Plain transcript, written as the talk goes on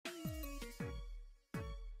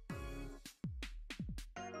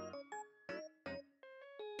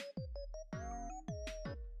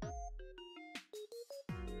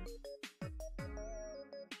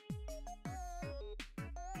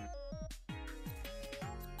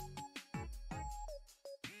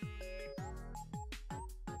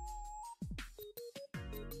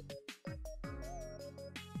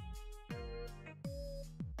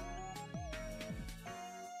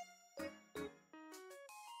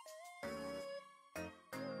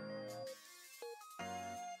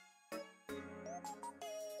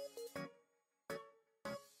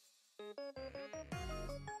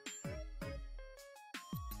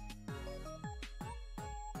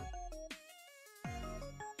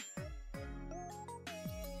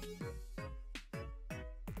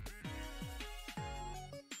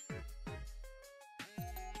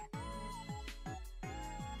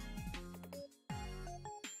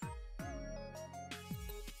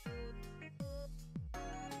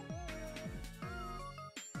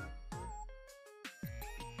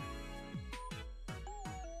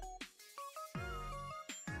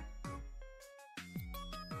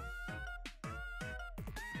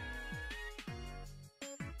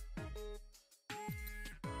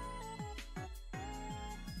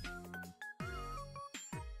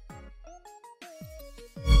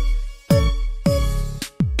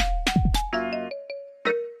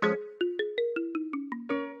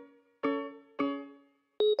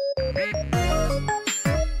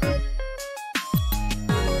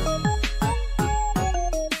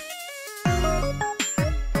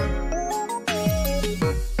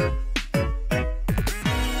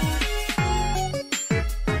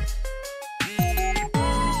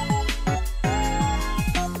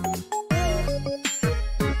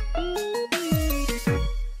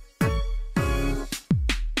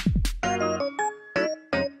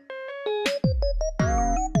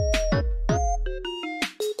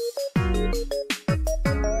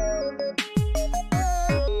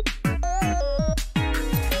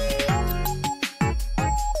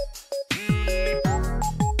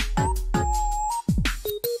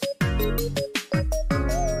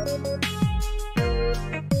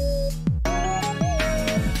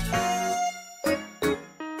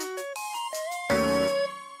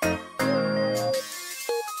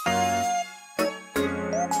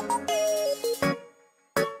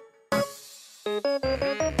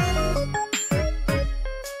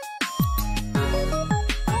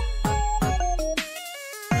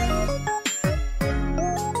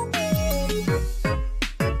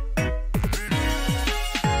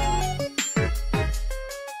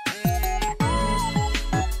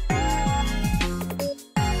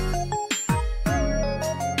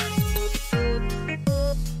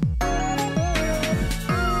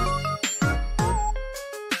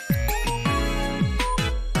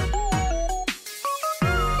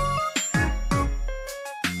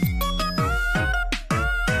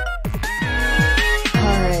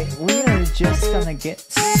Just gonna get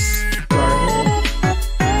started.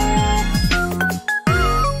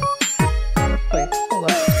 Wait, hold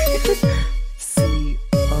on.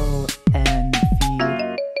 C-O-N-V.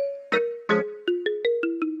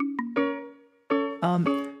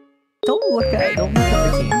 Don't look at the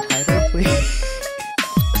game title, please.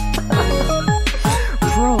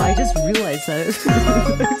 Bro, I just realized that I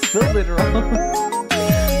spelled it wrong.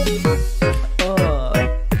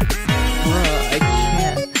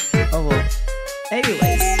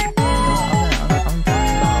 Anyways, I'm talking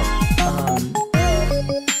about,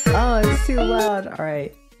 oh, it's too loud.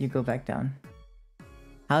 Alright, you go back down.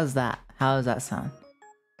 How's that? How does that sound?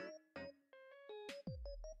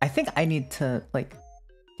 I think I need to, like,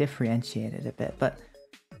 differentiate it a bit, but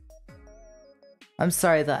I'm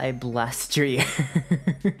sorry that I blessed your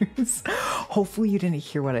ears. Hopefully you didn't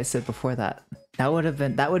hear what I said before that. That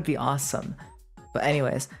would be awesome. But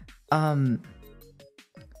anyways,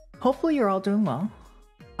 hopefully you're all doing well.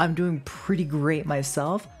 I'm doing pretty great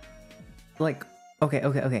myself. Like,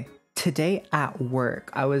 okay. Today at work,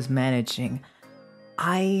 I was managing.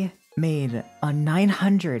 I made a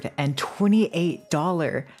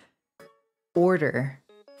 $928 order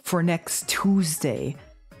for next Tuesday.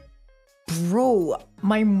 Bro,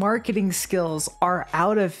 my marketing skills are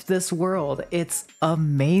out of this world. It's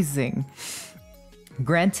amazing.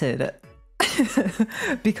 Granted,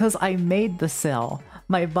 because I made the sale.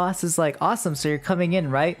 My boss is like, awesome, so you're coming in,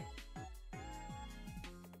 right?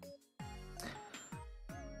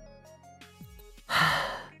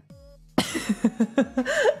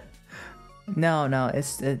 No,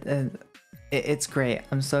 it's great.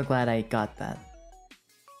 I'm so glad I got that.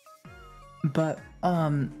 But,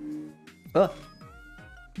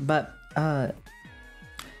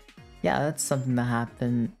 yeah, that's something that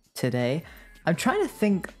happened today. I'm trying to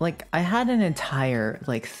think, like, I had an entire,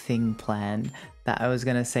 like, thing planned that I was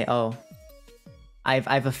gonna say, oh,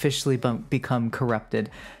 I've officially become corrupted.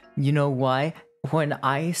 You know why? When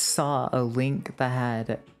I saw a link that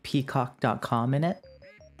had peacock.com in it,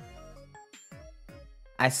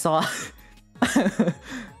 I saw...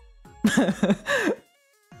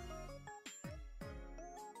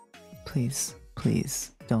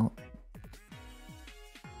 Please, don't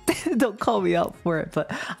don't call me out for it,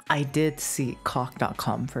 but I did see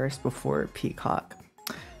cock.com first before Peacock.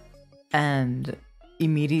 And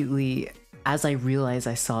immediately, as I realized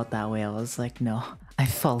I saw it that way, I was like, no, I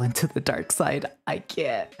fall into the dark side. I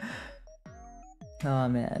can't. Oh,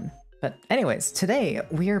 man. But anyways, today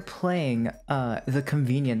we are playing the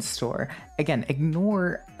convenience store. Again,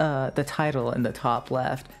 ignore the title in the top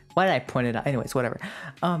left. Why did I point it out? Anyways, whatever.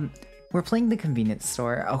 We're playing the convenience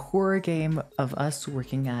store, a horror game of us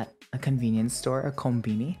working at a convenience store, a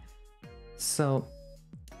kombini. So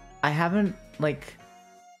I haven't played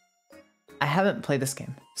this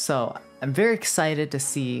game, so I'm very excited to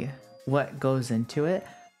see what goes into it.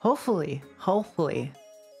 Hopefully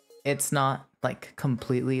it's not like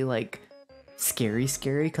completely like scary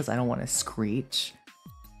because I don't want to screech.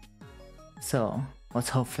 So let's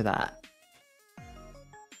hope for that.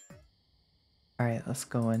 All right, let's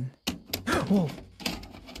go in. Whoa.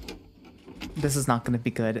 This is not gonna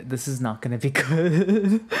be good. This is not gonna be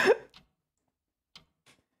good.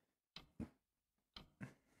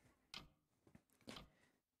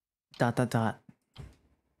 dot dot dot.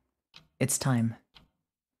 It's time.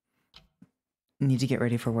 Need to get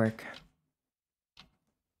ready for work.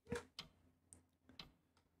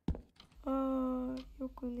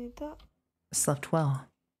 Slept well.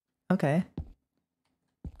 Okay.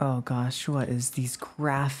 Oh gosh, what is these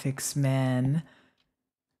graphics, man?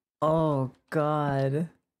 Oh god.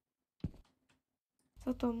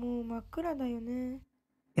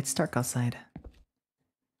 It's dark outside.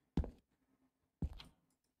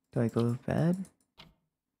 Do I go to bed?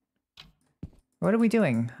 What are we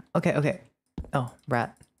doing? Okay, okay. Oh,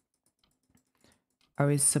 rat. Are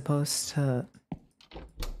we supposed to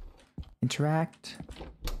interact?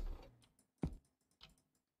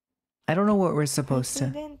 I don't know what we're supposed to.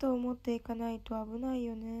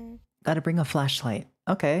 Gotta bring a flashlight.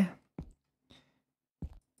 Okay.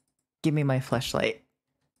 Give me my flashlight.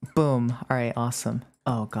 Boom. Alright, awesome.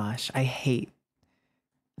 Oh gosh, I hate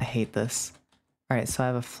this. Alright, so I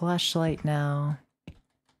have a flashlight now.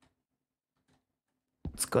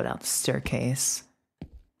 Let's go down the staircase.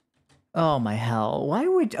 Oh my hell. Why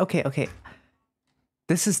would... Okay, okay.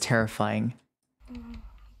 This is terrifying.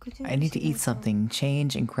 I need to eat something,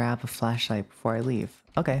 change, and grab a flashlight before I leave.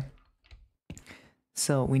 Okay.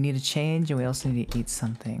 So we need to change and we also need to eat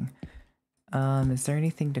something. Is there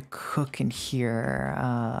anything to cook in here?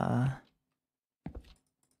 I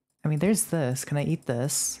mean, there's this. Can I eat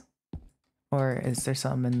this? Or is there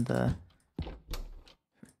something in the...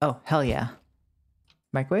 Oh, hell yeah.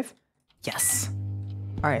 Microwave? Yes.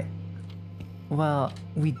 Alright. Well,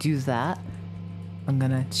 we do that. I'm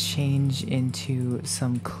gonna change into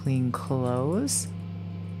some clean clothes.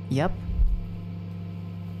 Yep.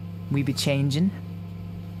 We be changing.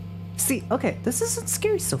 See, okay, this isn't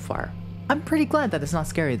scary so far. I'm pretty glad that it's not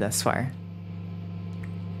scary thus far.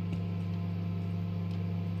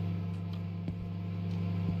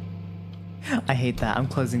 I hate that. I'm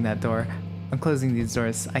closing that door. I'm closing these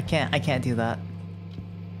doors. I can't do that.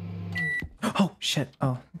 Oh, shit.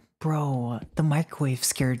 Oh, bro, the microwave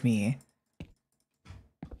scared me.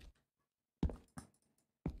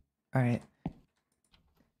 Alright.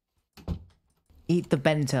 Eat the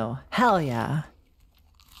bento. Hell yeah.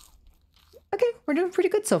 Okay, we're doing pretty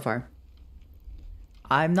good so far.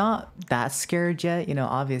 I'm not that scared yet, you know,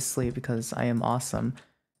 obviously, because I am awesome.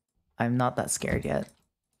 I'm not that scared yet.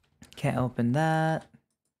 Can't open that.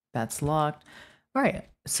 That's locked. Alright,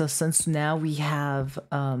 so since now we have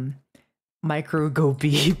micro go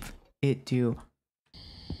beep, it do.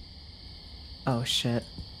 Oh shit.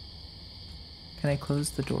 Can I close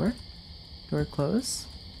the door? Door close?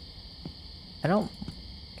 I don't...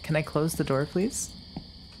 Can I close the door, please?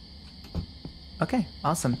 Okay,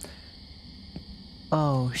 awesome.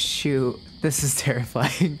 Oh, shoot. This is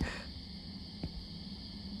terrifying.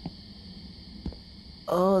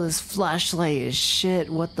 Oh, this flashlight is shit.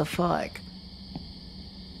 What the fuck?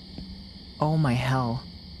 Oh my hell.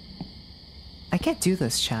 I can't do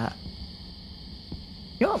this, chat.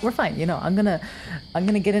 You know what? We're fine. You know, I'm gonna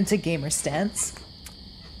get into gamer stance.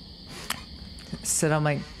 Sit on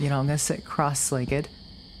my, you know, I'm gonna sit cross-legged.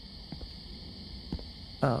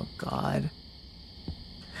 Oh god.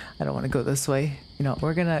 I don't want to go this way. You know,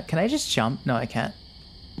 we're gonna, can I just jump? No, I can't.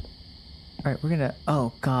 Alright, we're gonna,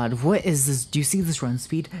 oh god, what is this? Do you see this run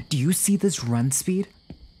speed? Do you see this run speed?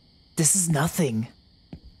 This is nothing.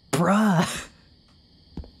 Bruh.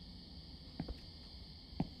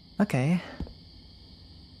 Okay.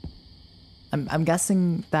 I'm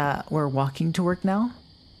guessing that we're walking to work now.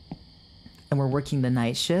 And we're working the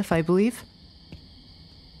night shift, I believe.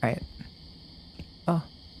 Alright. Oh.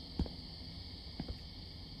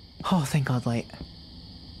 Oh, thank God, light.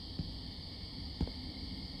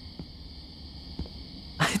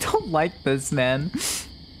 I don't like this, man.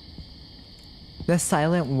 The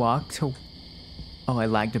silent walk to... Oh, I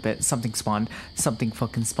lagged a bit. Something spawned. Something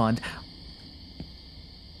fucking spawned.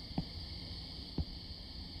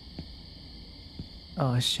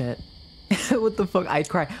 Oh, shit. What the fuck? I'd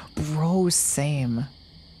cry. Bro, same.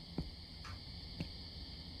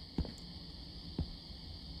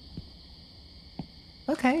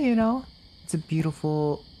 Okay, you know, it's a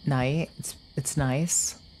beautiful night. It's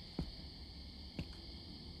nice.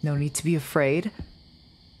 No need to be afraid.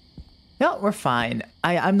 No, we're fine.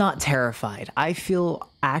 I'm not terrified. I feel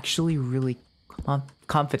actually really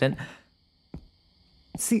confident.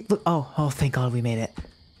 See, look. Oh, thank God we made it.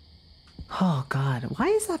 Oh God, why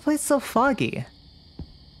is that place so foggy?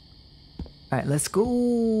 All right, let's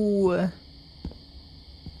go.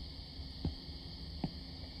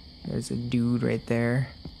 There's a dude right there.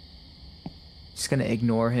 Just gonna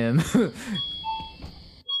ignore him.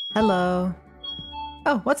 Hello.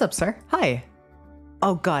 Oh, what's up, sir? Hi.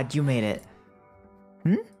 Oh God, you made it.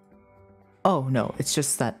 Hmm? Oh no, it's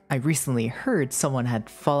just that I recently heard someone had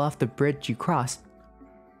fall off the bridge you crossed.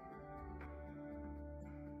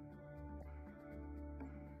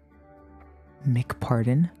 Mick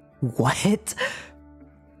pardon? What?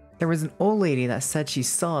 There was an old lady that said she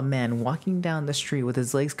saw a man walking down the street with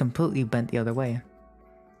his legs completely bent the other way.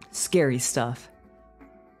 Scary stuff.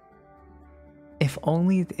 If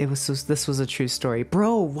only this was a true story.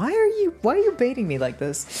 Bro, why are you baiting me like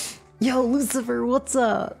this? Yo, Lucifer, what's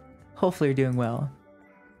up? Hopefully you're doing well.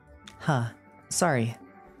 Huh. Sorry.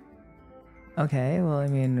 Okay, well, I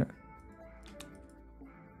mean...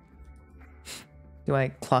 Do I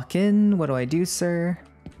clock in? What do I do, sir?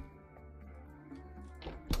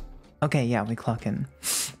 Okay, yeah, we clock in.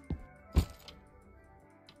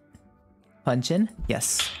 Punch in?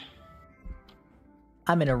 Yes.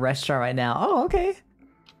 I'm in a restaurant right now. Oh, okay.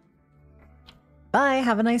 Bye,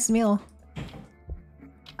 have a nice meal.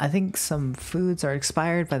 I think some foods are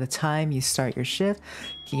expired by the time you start your shift.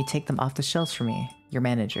 Can you take them off the shelves for me? Your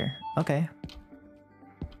manager. Okay.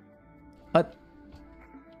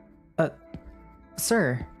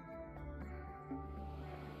 Sir.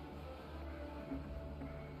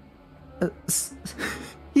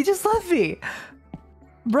 You just left me!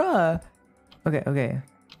 Bruh. Okay, okay.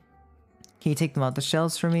 Can you take them off the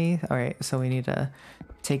shelves for me? Alright, so we need to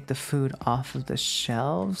take the food off of the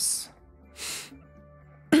shelves.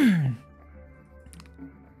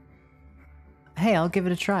 Hey, I'll give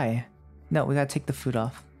it a try. No, we gotta take the food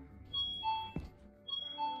off.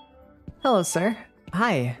 Hello, sir.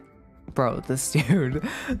 Hi. Bro, this dude.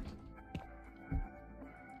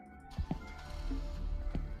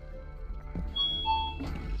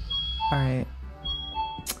 Alright.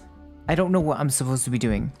 I don't know what I'm supposed to be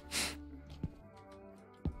doing.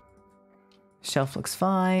 Shelf looks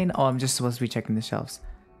fine. Oh, I'm just supposed to be checking the shelves.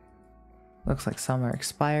 Looks like some are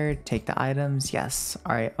expired. Take the items. Yes.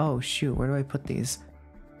 Alright. Oh, shoot. Where do I put these?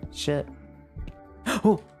 Shit.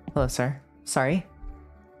 Oh, hello, sir. Sorry.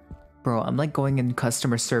 Bro, I'm like going in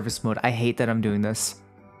customer service mode. I hate that I'm doing this.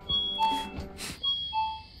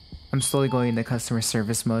 I'm slowly going into customer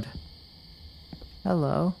service mode.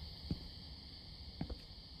 Hello.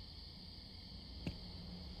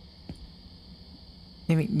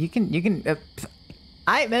 I mean, you can.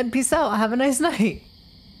 Alright, man. Peace out. Have a nice night.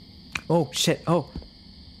 Oh shit. Oh.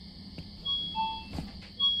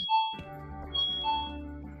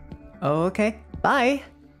 Oh, okay. Bye.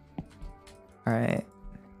 All right.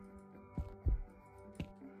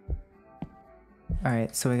 All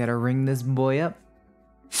right. So we gotta ring this boy up.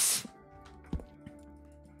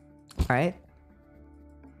 All right.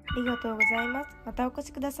 All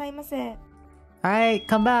right.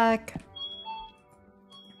 Come back.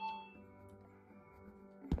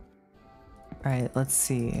 Alright, let's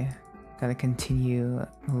see. Gotta continue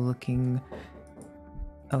looking.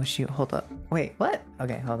 Oh shoot, hold up. Wait, what?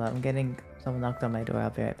 Okay, hold on. I'm getting someone knocked on my door.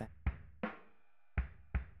 I'll be right back.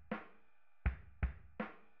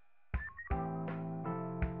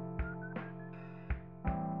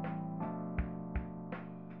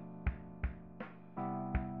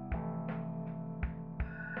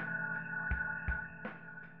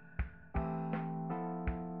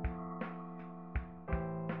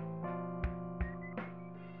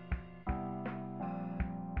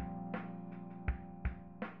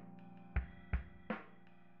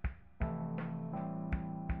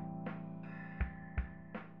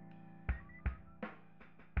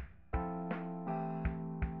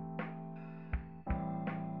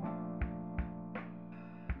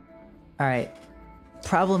 Alright.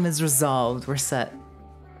 Problem is resolved. We're set.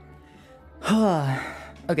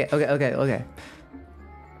 Okay.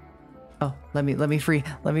 Oh, let me free.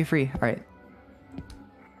 Let me free. Alright.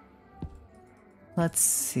 Let's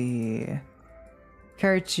see.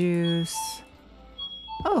 Carrot juice.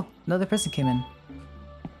 Oh, another person came in.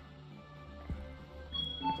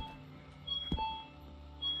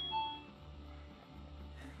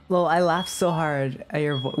 Lol, I laughed so hard at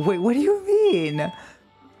your voice. Wait, what do you mean?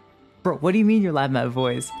 Bro, what do you mean you're laughing at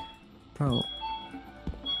voice? Bro.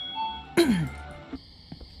 I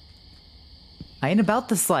ain't about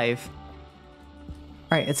this life.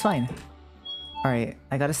 Alright, it's fine. Alright,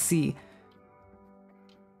 I gotta see.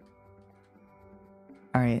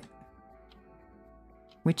 Alright.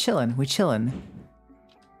 We chillin'.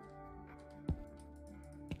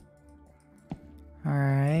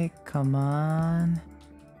 Alright, come on.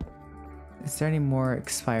 Is there any more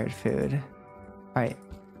expired food? Alright.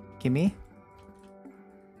 Gimme.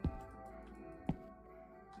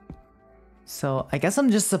 So I guess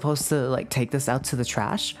I'm just supposed to like take this out to the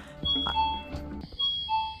trash.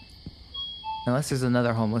 Unless there's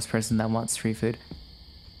another homeless person that wants free food.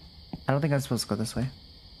 I don't think I'm supposed to go this way.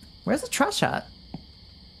 Where's the trash at?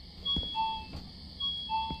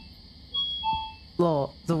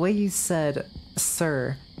 Lol, the way you said,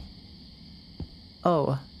 sir.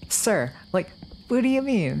 Oh, sir. Like, what do you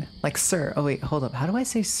mean? Like, sir. Oh, wait, hold up. How do I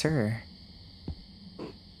say sir?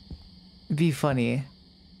 Be funny.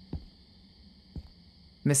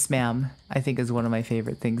 Miss Ma'am, I think is one of my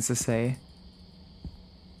favorite things to say.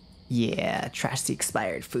 Yeah, trash the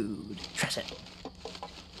expired food. Trash it.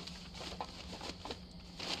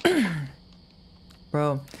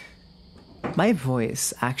 Bro, my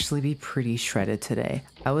voice actually be pretty shredded today.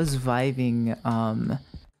 I was vibing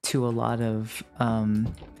to a lot of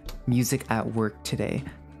music at work today.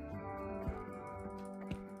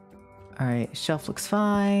 Alright, shelf looks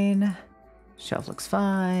fine. Shelf looks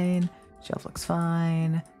fine. Shelf looks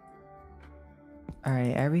fine.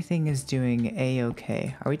 Alright, everything is doing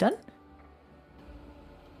a-okay. Are we done?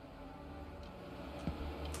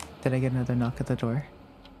 Did I get another knock at the door?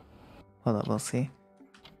 Hold up, we'll see.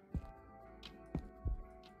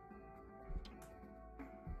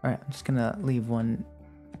 Alright, I'm just gonna leave one,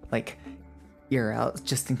 like, ear out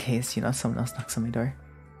just in case, you know, someone else knocks on my door.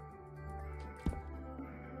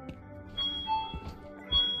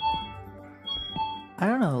 I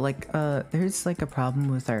don't know, like, there's like a problem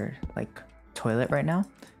with our, like, toilet right now.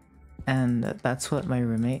 And that's what my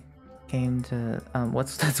roommate came to,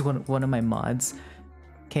 that's one of my mods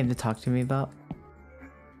came to talk to me about.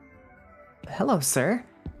 Hello, sir.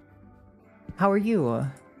 How are you?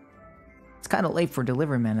 It's kind of late for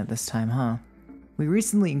delivery man at this time, huh? We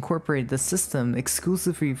recently incorporated the system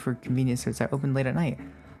exclusively for convenience stores that open late at night.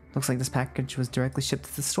 Looks like this package was directly shipped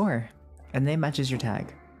to the store. And name matches your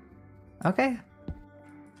tag. Okay.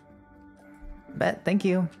 Bet, thank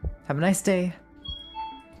you. Have a nice day.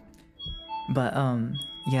 But,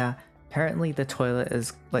 yeah, apparently the toilet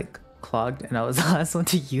is, like, clogged and I was the last one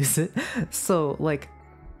to use it. So, like...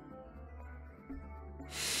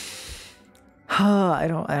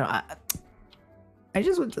 I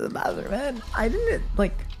just went to the bathroom, man. I didn't,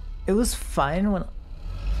 like, it was fine when I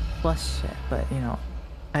flushed it, but, you know,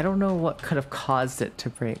 I don't know what could have caused it to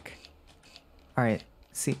break. Alright,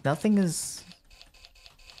 see, nothing is...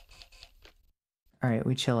 Alright,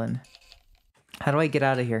 we chillin'. How do I get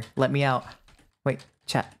out of here? Let me out. Wait,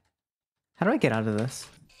 chat. How do I get out of this?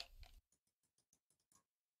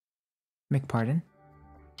 McPardon?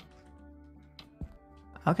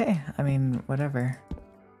 Okay, I mean, whatever.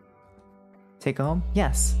 Take it home?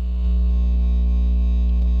 Yes.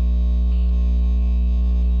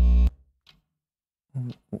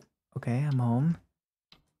 Okay, I'm home.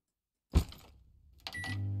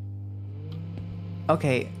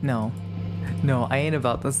 Okay, no. No, I ain't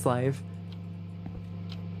about this life.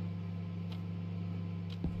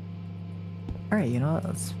 Alright, you know what?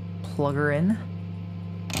 Let's plug her in.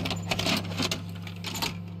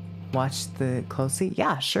 Watch the closely?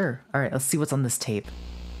 Yeah, sure. Alright, let's see what's on this tape.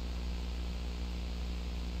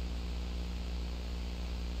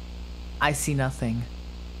 I see nothing.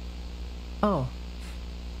 Oh.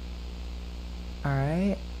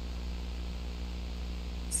 Alright.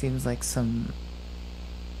 Seems like some...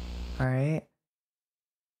 Alright.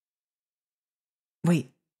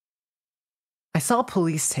 Wait. I saw a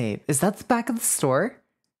police tape. Is that the back of the store?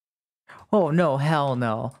 Oh, no. Hell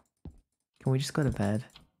no. Can we just go to bed?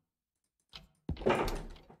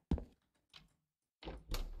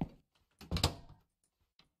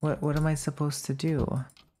 What am I supposed to do?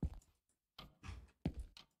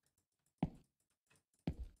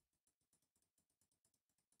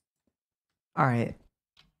 Alright.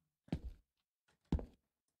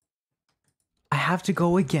 I have to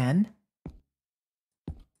go again?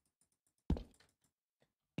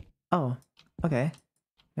 Oh, okay.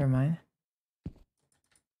 Never mind.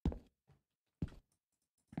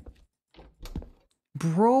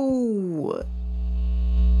 Bro!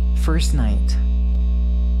 First night.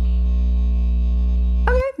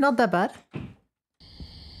 Okay, not that bad.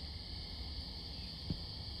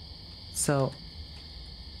 So,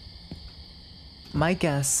 my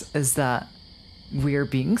guess is that we're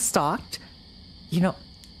being stalked. You know,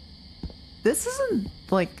 this isn't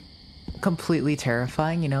like completely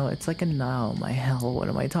terrifying, you know, it's like a no, my hell, what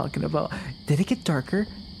am I talking about? Did it get darker?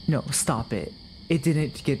 No, stop it. It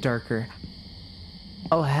didn't get darker.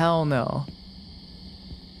 Oh, hell no.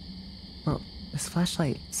 Bro, this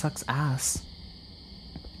flashlight sucks ass.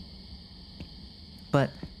 But,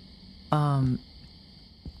 can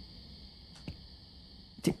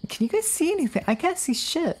you guys see anything? I can't see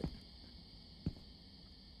shit.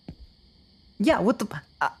 Yeah, what the...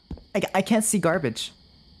 I can't see garbage.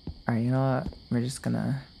 Alright, you know what? We're just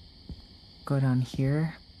gonna go down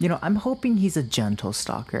here. You know, I'm hoping he's a gentle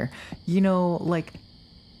stalker. You know, like...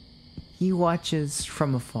 he watches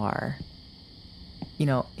from afar. You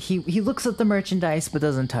know, he looks at the merchandise but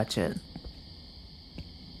doesn't touch it.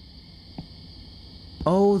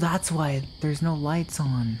 Oh, that's why there's no lights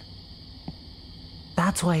on.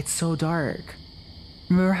 That's why it's so dark.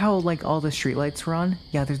 Remember how like all the street lights were on?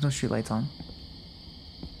 Yeah, there's no street lights on.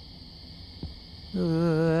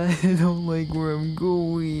 I don't like where I'm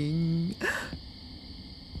going.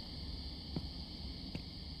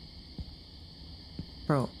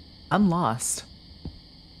 Bro, I'm lost.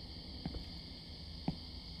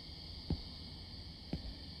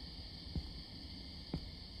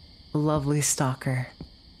 Lovely stalker.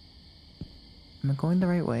 Am I going the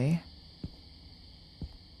right way?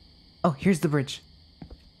 Oh, here's the bridge.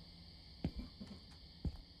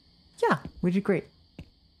 Yeah, we did great.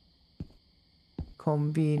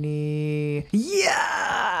 Konbini.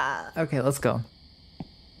 Yeah! Okay, let's go.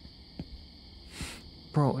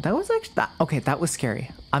 Bro, that was actually okay, that was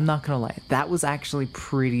scary. I'm not gonna lie. That was actually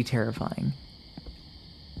pretty terrifying.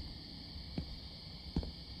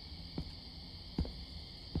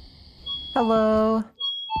 Hello.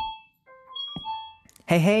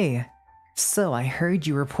 Hey. So I heard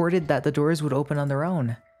you reported that the doors would open on their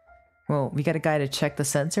own. Well, we got a guy to check the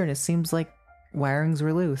sensor and it seems like wirings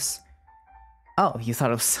were loose. Oh, you thought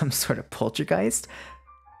it was some sort of poltergeist?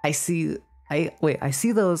 I see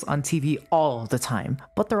those on TV all the time,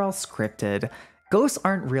 but they're all scripted. Ghosts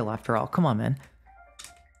aren't real after all. Come on, man.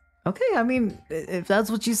 Okay, I mean, if that's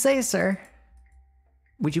what you say, sir.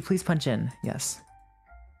 Would you please punch in? Yes.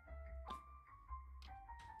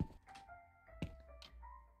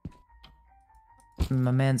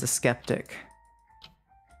 My man's a skeptic.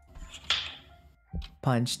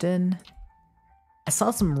 Punched in. I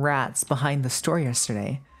saw some rats behind the store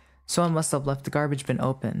yesterday. Someone must have left the garbage bin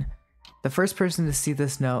open. The first person to see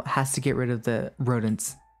this note has to get rid of the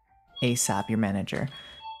rodents ASAP, your manager.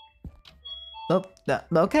 Oh,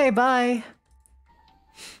 okay, bye.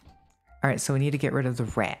 Alright, so we need to get rid of the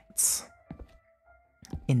rats.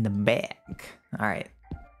 In the bag. Alright.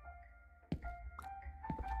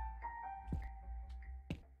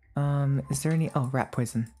 Is there any... Oh, rat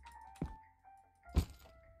poison.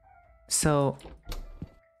 So...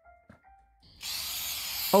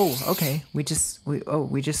 Oh, okay. We just... wait,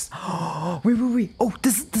 wait. Oh,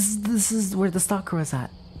 this is where the stalker was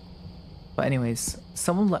at. But anyways,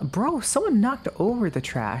 someone knocked over the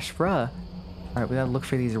trash, bruh. Alright, we gotta look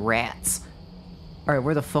for these rats. Alright,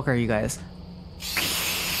 where the fuck are you guys?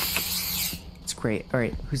 It's great.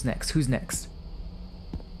 Alright, who's next?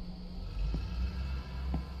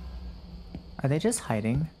 Are they just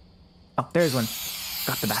hiding? Oh, there's one.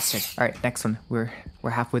 Got the bastard. Alright, next one. We're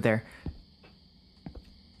halfway there.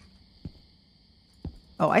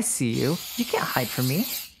 Oh, I see you. You can't hide from me.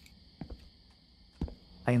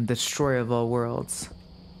 I am the destroyer of all worlds.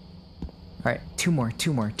 Alright, two more.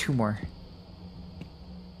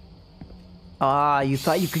 Ah, you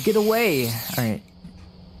thought you could get away. Alright,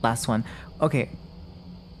 last one. Okay.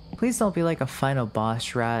 Please don't be like a final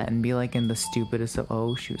boss rat and be like in the stupidest of,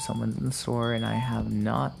 oh shoot, someone's in the store and I have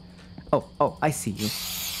not. Oh, I see you.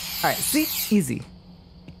 Alright, see? Easy.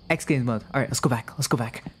 X Games mode. Alright, let's go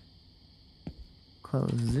back.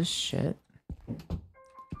 Close this shit.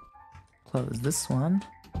 Close this one.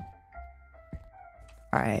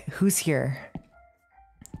 Alright, who's here?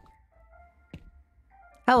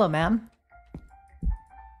 Hello, ma'am.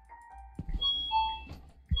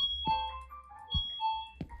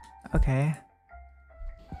 Okay.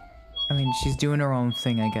 I mean, she's doing her own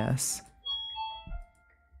thing, I guess.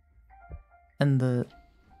 And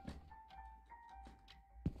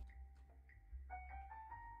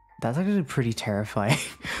that's actually pretty terrifying.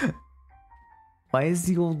 Why is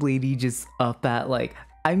the old lady just up at like...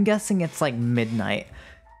 I'm guessing it's like midnight.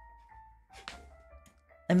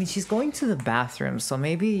 I mean, she's going to the bathroom, so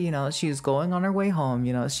maybe, you know, she's going on her way home.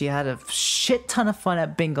 You know, she had a shit ton of fun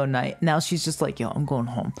at bingo night. Now she's just like, yo, I'm going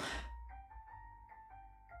home.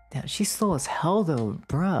 Damn, she's slow as hell though,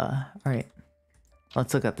 bruh. Alright,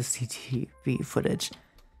 let's look at the CCTV footage.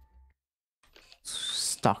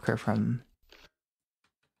 Stalk her from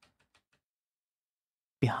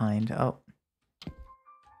behind. Oh.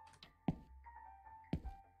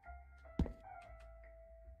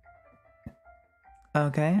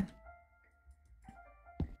 Okay.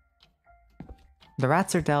 The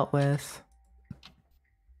rats are dealt with.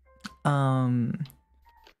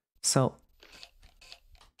 So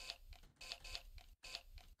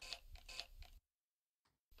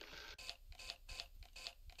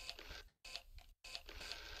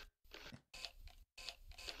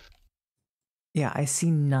yeah, I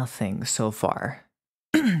see nothing so far.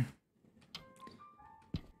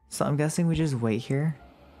 So I'm guessing we just wait here.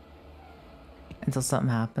 until something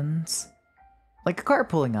happens. Like a car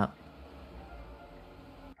pulling up.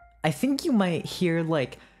 I think you might hear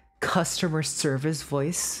like customer service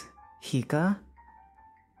voice, Hika.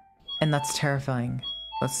 And that's terrifying.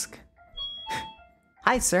 Let's...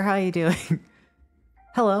 Hi sir, how you doing?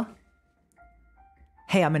 Hello.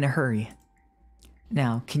 Hey, I'm in a hurry.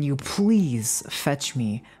 Now, can you please fetch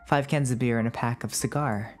me 5 cans of beer and a pack of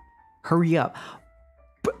cigar? Hurry up.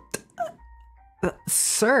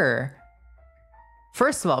 Sir.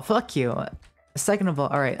 First of all, fuck you. Second of all,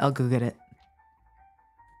 alright, I'll go get it.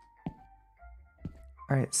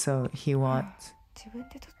 Alright, so he wants...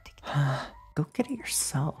 Go get it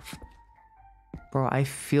yourself. Bro, I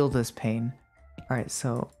feel this pain. Alright,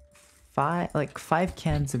 so 5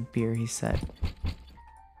 cans of beer, he said.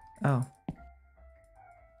 Oh.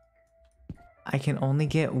 I can only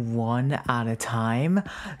get 1 at a time?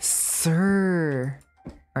 Sir!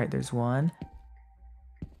 Alright, there's 1.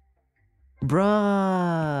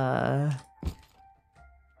 Bruh!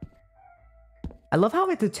 I love how I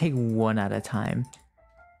have to take 1 at a time.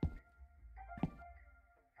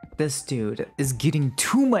 This dude is getting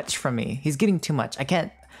too much from me. He's getting too much. I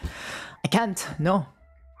can't, no.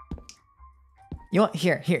 You know what,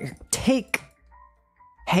 here, take.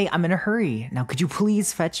 Hey, I'm in a hurry. Now, could you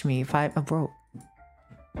please fetch me 5, bro.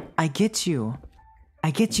 I get you,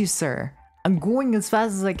 sir. I'm going as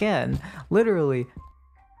fast as I can, literally.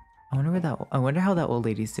 I wonder how that old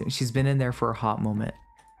lady's doing. She's been in there for a hot moment.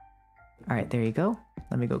 All right, there you go.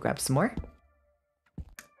 Let me go grab some more.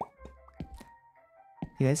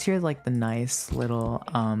 You guys hear like the nice little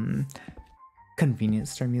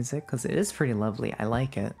convenience store music? Because it is pretty lovely. I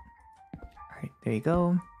like it. Alright, there you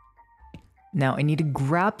go. Now I need to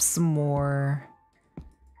grab some more.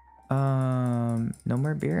 No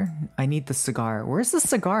more beer? I need the cigar. Where's the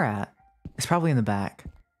cigar at? It's probably in the back.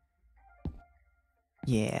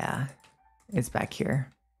 Yeah, it's back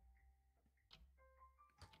here.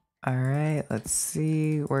 Alright, let's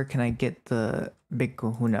see. Where can I get the big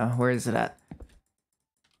kahuna? Where is it at?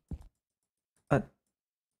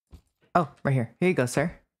 Oh, right here. Here you go,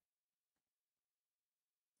 sir.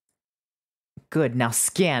 Good, now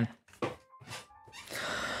scan.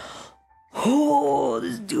 Oh,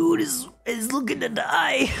 this dude is looking to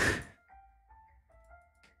die.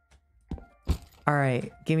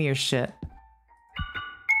 Alright, give me your shit.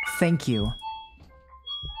 Thank you.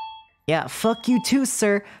 Yeah, fuck you too,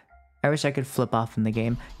 sir. I wish I could flip off in the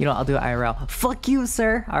game. You know, I'll do it IRL. Fuck you,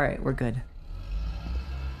 sir. Alright, we're good.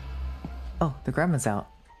 Oh, the grandma's out.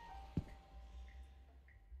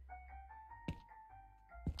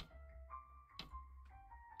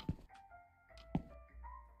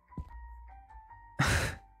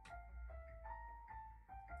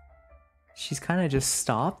 She's kind of just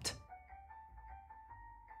stopped.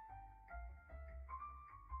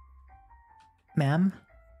 Ma'am?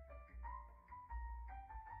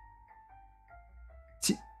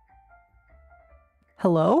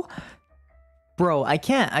 Hello? Bro, I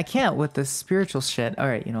can't with this spiritual shit.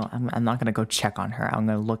 Alright, you know, I'm not gonna go check on her. I'm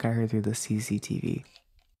gonna look at her through the CCTV.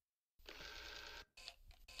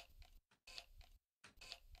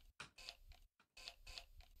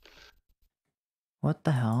 What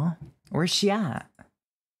the hell? Where's she at?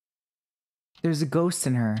 There's a ghost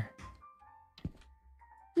in her.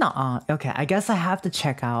 Nuh-uh. Okay, I guess I have to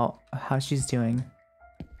check out how she's doing.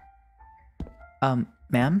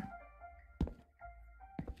 Ma'am?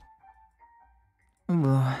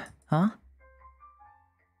 Huh?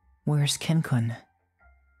 Where's Ken-kun?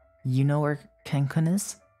 You know where Ken-kun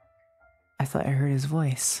is? I thought I heard his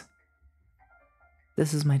voice.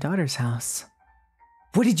 This is my daughter's house.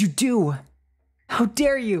 What did you do? How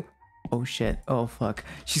dare you? Oh shit. Oh fuck.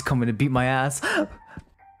 She's coming to beat my ass.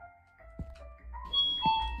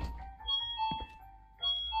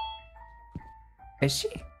 Is she?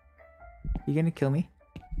 You gonna kill me?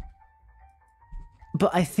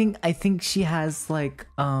 But I think she has like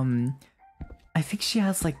I think she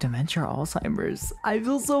has like dementia or Alzheimer's. I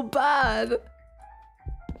feel so bad.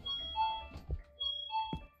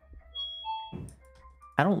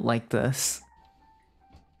 I don't like this.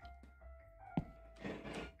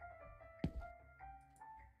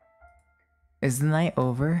 Is the night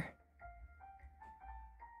over?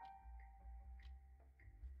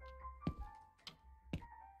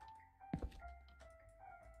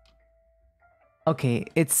 Okay,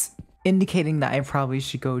 it's indicating that I probably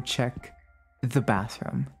should go check the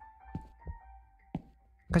bathroom.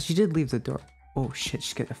 Because she did leave the door. Oh shit,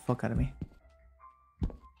 she get the fuck out of me.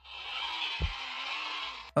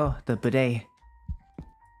 Oh, the bidet.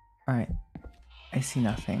 Alright. I see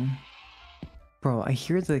nothing. Bro, I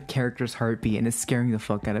hear the character's heartbeat and it's scaring the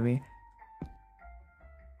fuck out of me.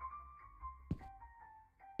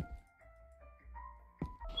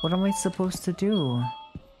 What am I supposed to do?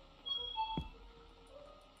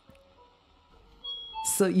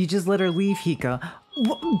 So you just let her leave, Hika.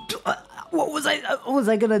 What was I? Was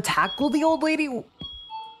I gonna tackle the old lady?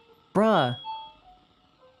 Bruh.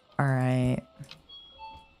 Alright.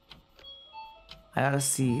 I gotta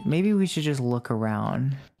see. Maybe we should just look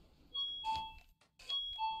around.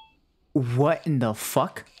 What in the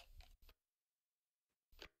fuck?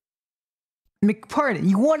 McPardon,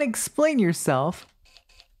 you want to explain yourself?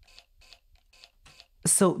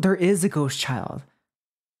 So there is a ghost child.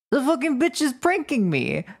 The fucking bitch is pranking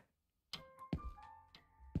me.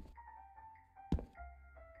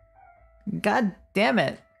 God damn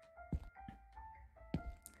it.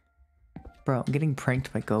 Bro, I'm getting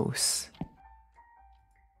pranked by ghosts.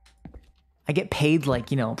 I get paid like,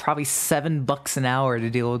 you know, probably $7 an hour to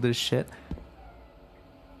deal with this shit.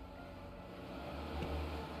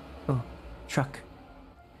 Oh, truck.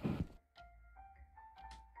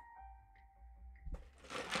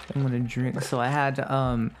 I'm gonna drink. So I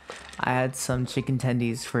had some chicken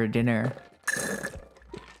tendies for dinner.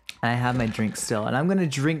 I have my drink still, and I'm gonna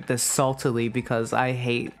drink this saltily because I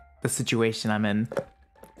hate the situation I'm in.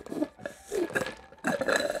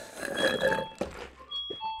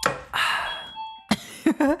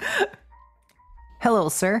 Hello,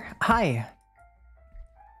 sir. Hi.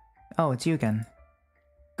 Oh, it's you again.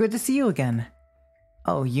 Good to see you again.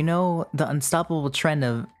 Oh, you know the unstoppable trend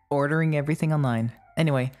of ordering everything online.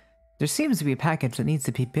 Anyway, there seems to be a package that needs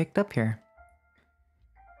to be picked up here.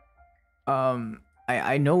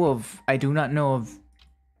 I do not know of...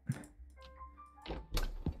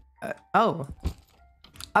 oh.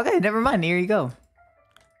 Okay, never mind. Here you go.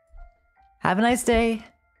 Have a nice day.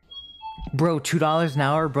 Bro, $2 an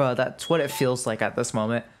hour? Bro, that's what it feels like at this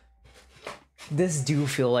moment. This do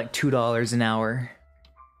feel like $2 an hour.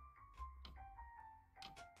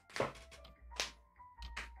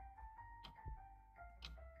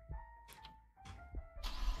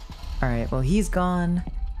 Alright, well, he's gone.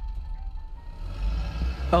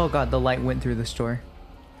 Oh god, the light went through the store.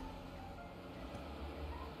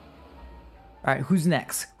 Alright, who's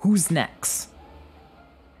next? Who's next?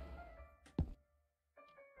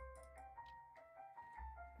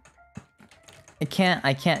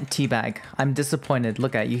 I can't teabag. I'm disappointed.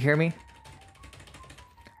 Look at, you hear me?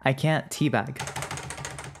 I can't teabag.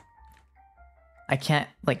 I can't,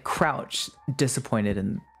 like, crouch disappointed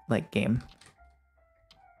in, like, game.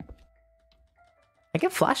 I can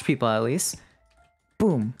flash people at least.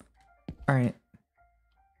 Boom. Alright.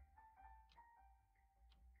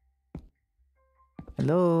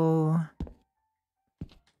 Hello?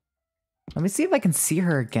 Let me see if I can see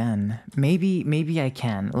her again. Maybe I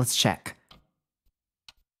can. Let's check.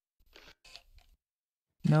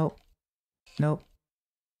 Nope. Nope.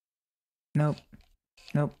 Nope.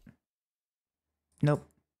 Nope. Nope.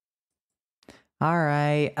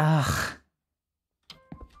 Alright. Ugh.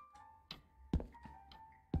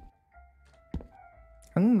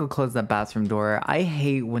 I'm gonna go close that bathroom door. I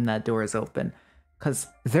hate when that door is open. Because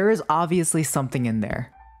there is obviously something in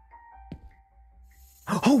there.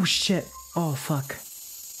 Oh shit! Oh fuck.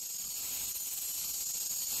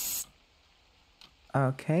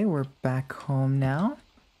 Okay, we're back home now.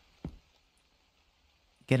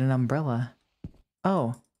 Get an umbrella.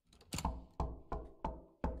 Oh.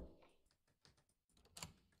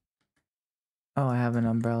 Oh, I have an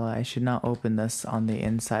umbrella. I should not open this on the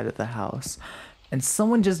inside of the house. And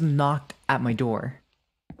someone just knocked at my door.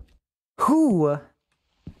 Who?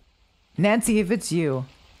 Nancy, if it's you.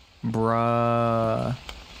 Bruh.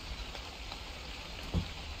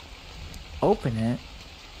 Open it.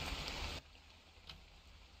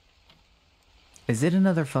 Is it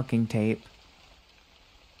another fucking tape?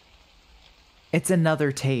 It's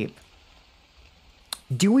another tape.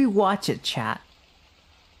 Do we watch it, chat?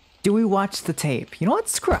 Do we watch the tape? You know what?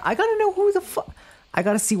 Screw it. I gotta know who the fuck. I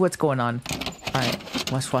gotta see what's going on.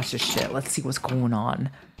 Alright, let's watch this shit. Let's see what's going on.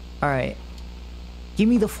 Alright. Give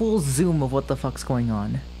me the full zoom of what the fuck's going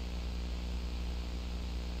on.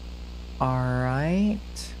 Alright.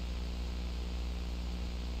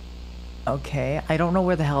 Okay, I don't know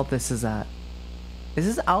where the hell this is at. Is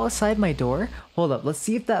this outside my door? Hold up, let's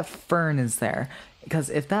see if that fern is there. Because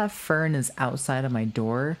if that fern is outside of my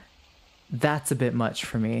door, that's a bit much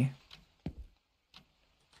for me.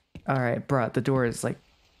 Alright, bruh, the door is like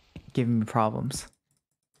giving me problems.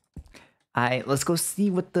 Alright, let's go see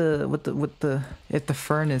what the if the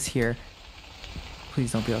fern is here.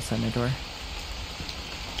 Please don't be outside my door.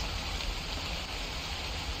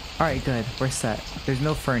 Alright, good. We're set. There's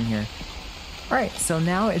no fern here. Alright, so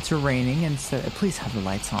now it's raining and so please have the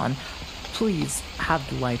lights on. Please have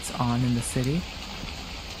the lights on in the city.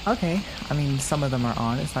 Okay, I mean, some of them are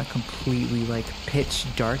on. It's not completely, like, pitch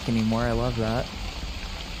dark anymore. I love that.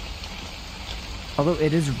 Although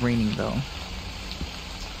it is raining, though.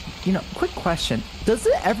 You know, quick question. Does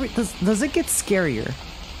it get scarier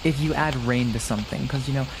if you add rain to something? Because,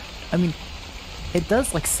 you know, I mean, it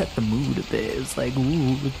does, like, set the mood a bit. It's like,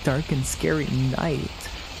 ooh, dark and scary night.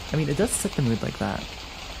 I mean, it does set the mood like that.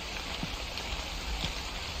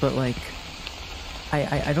 But, like,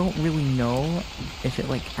 I don't really know if it,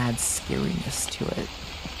 like, adds scariness to it.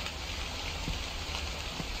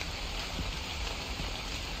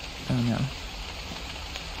 I don't know.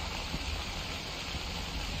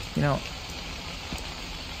 You know,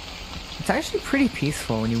 it's actually pretty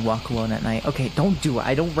peaceful when you walk alone at night. Okay, don't do it.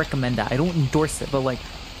 I don't recommend that. I don't endorse it, but, like,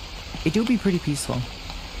 it do be pretty peaceful.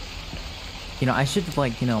 You know, I should,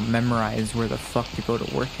 like, you know, memorize where the fuck to go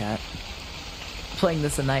to work at. Playing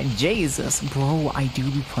this at night. Jesus, bro, I do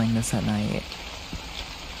be playing this at night.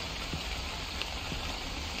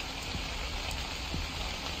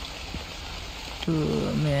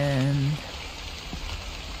 Oh, man.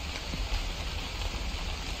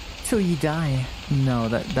 Till you die. No,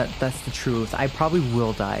 that's the truth. I probably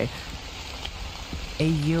will die.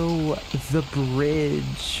 Ayo, the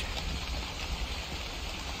bridge.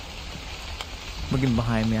 Looking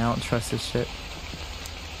behind me, I don't trust this shit.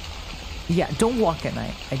 Yeah, don't walk at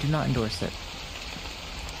night. I do not endorse it.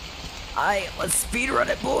 Let's speedrun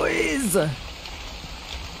it, boys!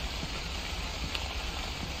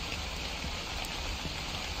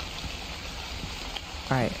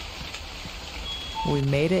 Alright. We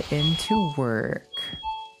made it into work.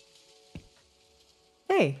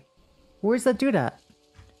 Hey! Where's that dude at?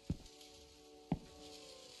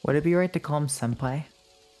 Would it be right to call him Senpai?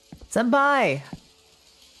 Senpai!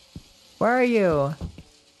 Where are you?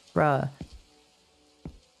 Bruh.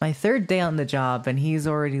 My third day on the job and he's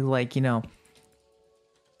already like, you know...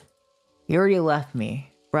 He already left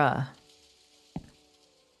me. Bruh.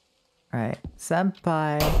 Alright.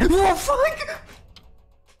 Senpai. Oh, fuck!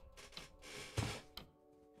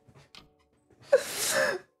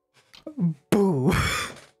 Boo.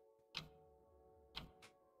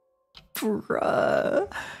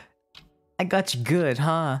 Bruh. I got you good,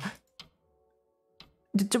 huh?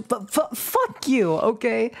 Fuck you,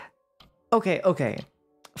 okay? Okay.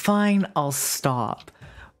 Fine, I'll stop.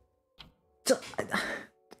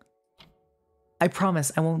 I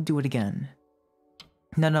promise I won't do it again.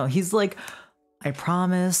 No, he's like, I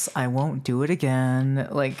promise I won't do it again.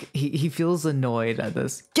 Like, he feels annoyed at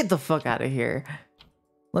this. Get the fuck out of here.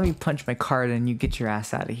 Let me punch my card and you get your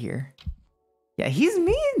ass out of here. Yeah, he's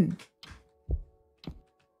mean.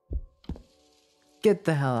 Get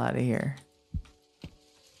the hell out of here.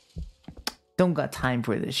 Don't got time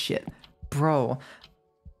for this shit. Bro,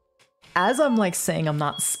 as I'm like saying I'm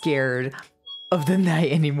not scared of the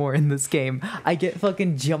night anymore in this game, I get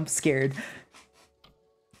fucking jump scared.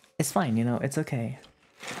 It's fine, you know, it's okay.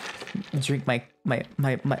 Drink my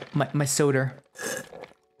soda.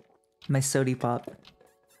 My sody pop.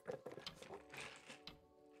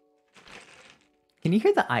 Can you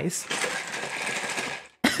hear the ice?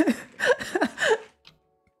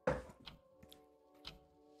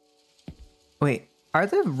 Wait, are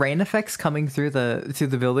the rain effects coming through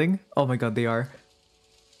the building? Oh my god, they are.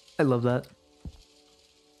 I love that.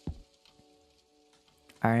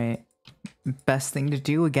 Alright. Best thing to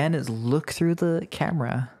do again is look through the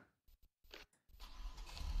camera.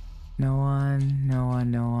 No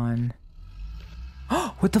one.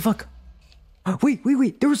 Oh, what the fuck?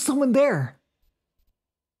 Wait, there was someone there!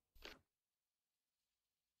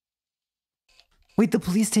 Wait, the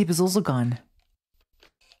police tape is also gone.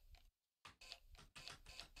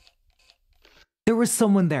 There was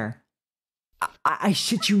someone there. I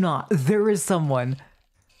shit you not. There is someone.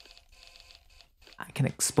 I can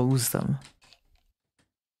expose them.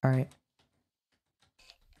 Alright.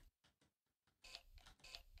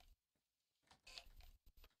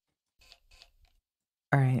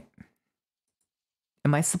 Alright.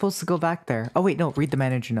 Am I supposed to go back there? Oh wait, no, read the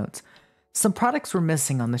manager notes. Some products were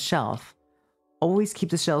missing on the shelf. Always keep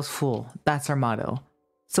the shelves full. That's our motto.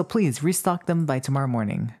 So please restock them by tomorrow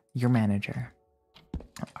morning. Your manager.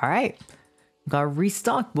 Alright. Gotta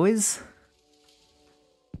restock, boys.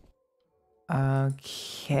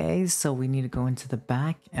 Okay, so we need to go into the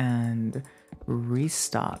back and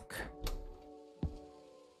restock.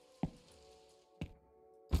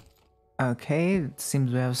 Okay, it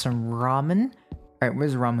seems we have some ramen. Alright,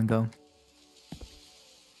 where's the ramen go?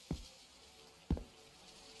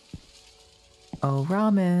 Oh,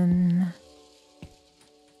 ramen.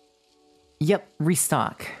 Yep,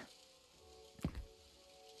 restock.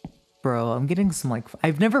 Bro, I'm getting some like...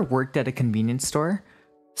 I've never worked at a convenience store,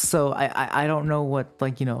 So I don't know what,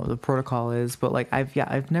 like, you know, the protocol is, but like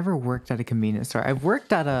I've never worked at a convenience store. I've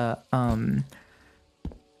worked at a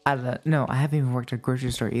no, I haven't even worked at a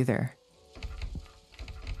grocery store either.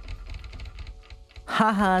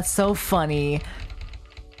 Haha, so funny.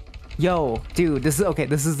 Yo, dude, this is okay,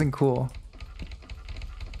 this isn't cool.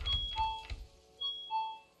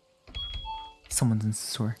 Someone's in the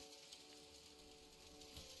store.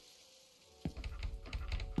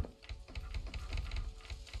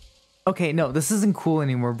 Okay, no, this isn't cool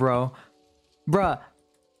anymore, bro. Bruh.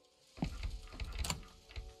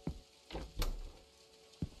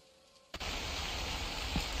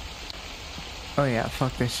 Oh yeah,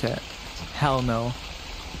 fuck this shit. Hell no.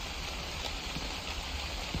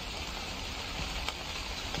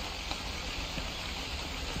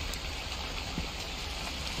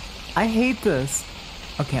 I hate this.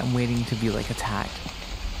 Okay, I'm waiting to be like attacked.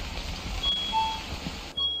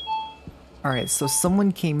 Alright, so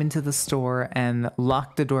someone came into the store and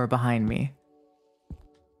locked the door behind me.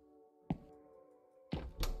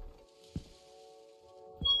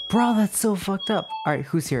 Bro, that's so fucked up. Alright,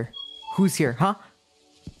 who's here? Who's here, huh?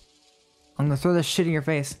 I'm gonna throw this shit in your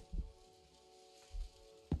face.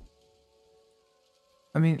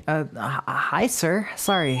 I mean, hi sir,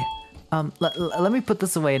 sorry. Let me put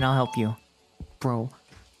this away and I'll help you. Bro,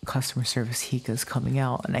 customer service Hika's coming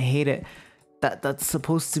out and I hate it. That's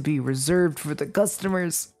supposed to be reserved for the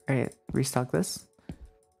customers. Alright, restock this.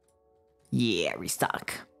 Yeah,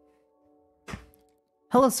 restock.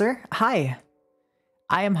 Hello, sir. Hi.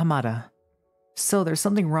 I am Hamada. So there's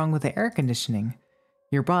something wrong with the air conditioning.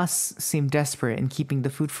 Your boss seemed desperate in keeping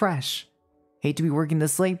the food fresh. Hate to be working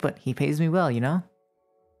this late, but he pays me well, you know?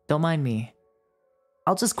 Don't mind me.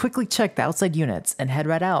 I'll just quickly check the outside units and head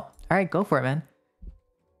right out. Alright, go for it, man.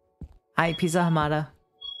 Hi, Pizza Hamada.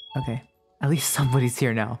 Okay. At least somebody's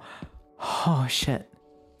here now. Oh, shit.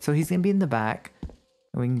 So he's gonna be in the back.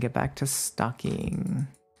 We can get back to stocking.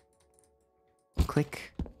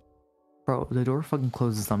 Click. Bro, the door fucking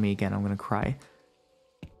closes on me again. I'm gonna cry.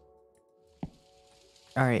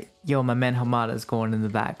 Alright. Yo, my man Hamada's going in the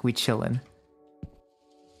back. We chillin'.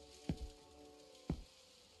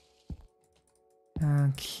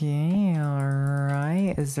 Okay,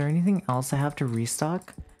 alright. Is there anything else I have to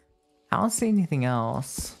restock? I don't see anything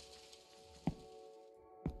else.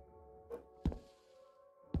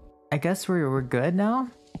 I guess we're good now?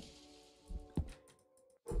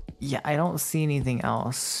 Yeah, I don't see anything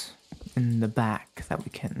else in the back that we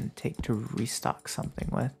can take to restock something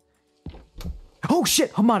with. Oh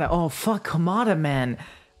shit, Hamada! Oh fuck, Hamada, man!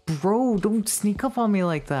 Bro, don't sneak up on me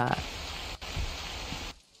like that.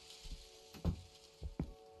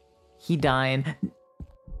 He dying.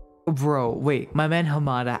 Bro, wait, my man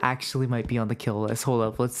Hamada actually might be on the kill list. Hold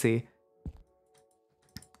up, let's see.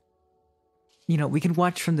 You know, we can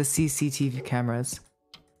watch from the CCTV cameras.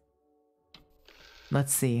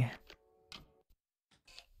 Let's see.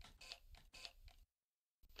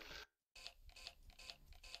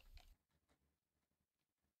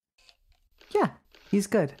 Yeah, he's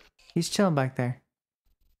good. He's chilling back there.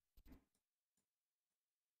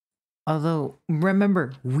 Although,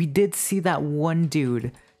 remember, we did see that one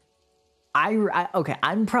dude. Okay,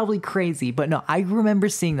 I'm probably crazy, but no, I remember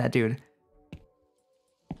seeing that dude.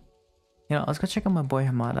 You know, let's go check on my boy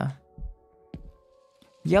Hamada.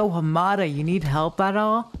 Yo, Hamada, you need help at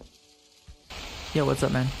all? Yo, what's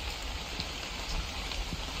up, man?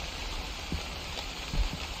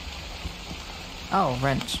 Oh,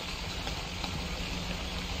 wrench.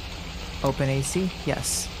 Open AC?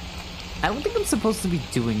 Yes. I don't think I'm supposed to be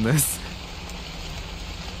doing this.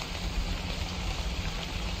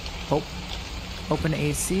 Oh. Open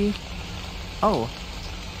AC. Oh.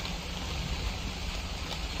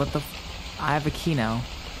 What the f— I have a key now.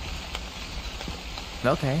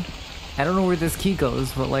 Okay. I don't know where this key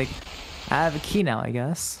goes, but like, I have a key now, I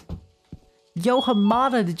guess. Yo,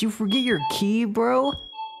 Hamada, did you forget your key, bro?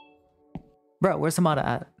 Bro, where's Hamada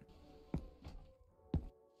at?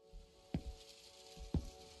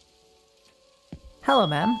 Hello,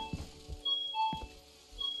 ma'am.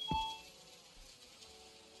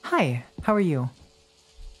 Hi, how are you?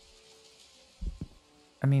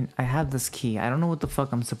 I mean, I have this key. I don't know what the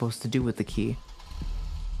fuck I'm supposed to do with the key.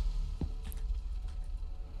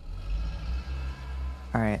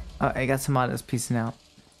 Alright. Oh, I got some Hamada's piecing out.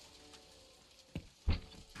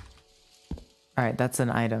 Alright, that's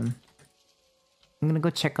an item. I'm gonna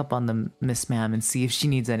go check up on the Miss Ma'am and see if she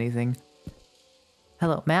needs anything.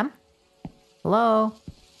 Hello, ma'am? Hello?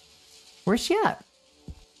 Where's she at?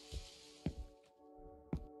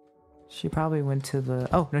 She probably went to the—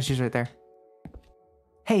 oh, no, she's right there.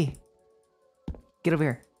 Hey! Get over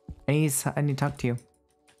here. I need to talk to you.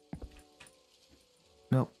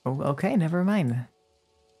 No. Oh, okay, never mind.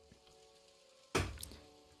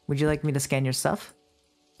 Would you like me to scan your stuff?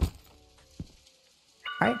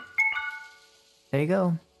 Alright. There you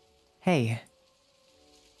go. Hey.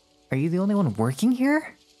 Are you the only one working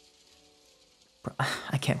here? Bro,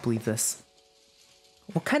 I can't believe this.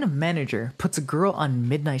 What kind of manager puts a girl on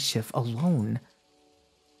midnight shift alone?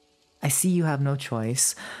 I see you have no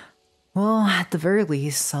choice. Well, at the very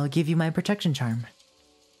least, I'll give you my protection charm.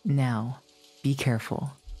 Now, be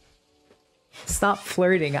careful. Stop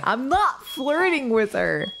flirting. I'm not flirting with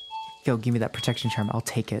her. Yo, give me that protection charm. I'll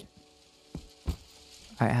take it.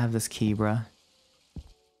 Alright, I have this key, bruh.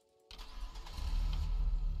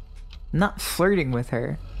 I'm not flirting with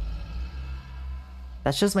her.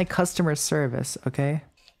 That's just my customer service, okay?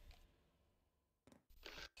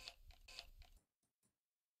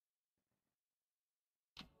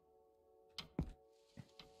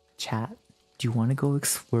 Chat, do you want to go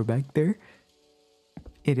explore back there?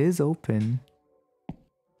 It is open.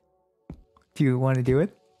 Do you want to do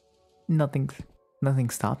it? Nothing's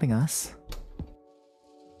stopping us.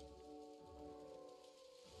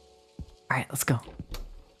 Alright, let's go.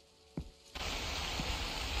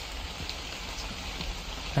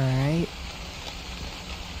 Alright.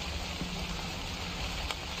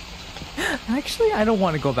 Actually, I don't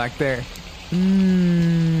want to go back there.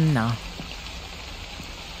 No.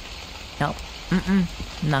 Nope.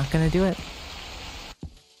 Not gonna do it.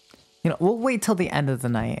 You know, we'll wait till the end of the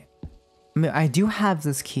night. I mean, I do have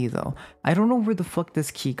this key, though. I don't know where the fuck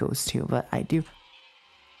this key goes to, but I do.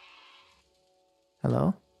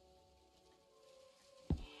 Hello?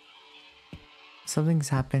 Something's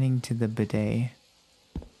happening to the bidet.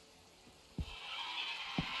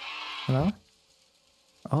 Hello?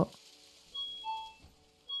 Oh.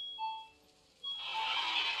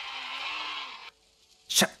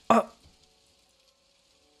 Shut up!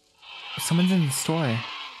 Someone's in the store.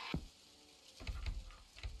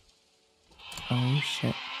 Oh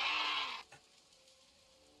shit.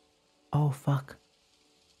 Oh fuck.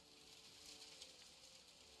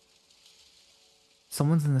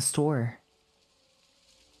 Someone's in the store.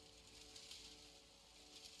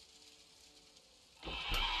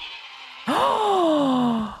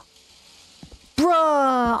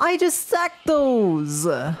 Bruh! I just sacked those!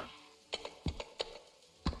 Oh,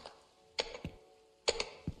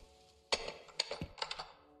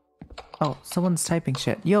 someone's typing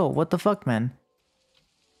shit. Yo, what the fuck, man?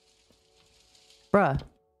 Bruh.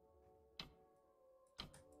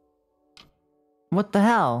 What the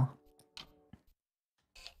hell?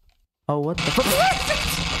 Oh, what the fuck?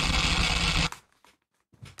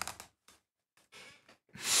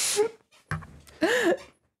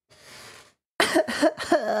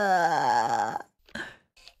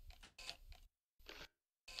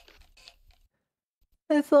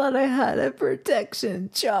 I thought I had a protection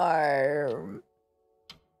charm.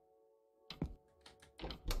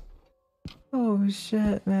 Oh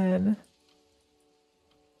shit, man.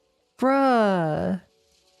 Bruh.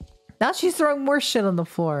 Now she's throwing more shit on the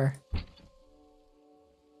floor.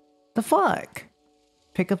 The fuck?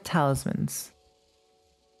 Pick up talismans.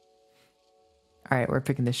 Alright, we're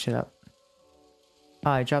picking this shit up.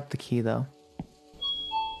 Oh, I dropped the key though.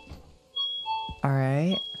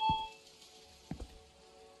 Alright.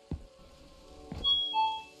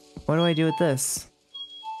 What do I do with this?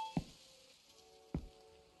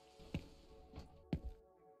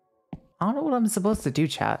 I don't know what I'm supposed to do,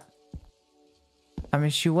 chat. I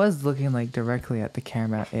mean, she was looking like directly at the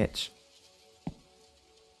camera itch.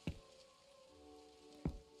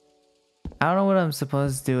 I don't know what I'm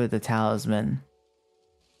supposed to do with the talisman.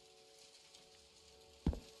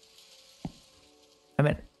 I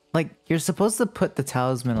mean, like, you're supposed to put the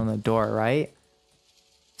talisman on the door, right?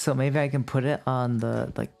 So maybe I can put it on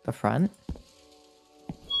the, like, the front?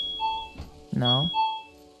 No?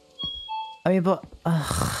 I mean, but...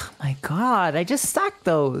 Ugh, my god, I just stacked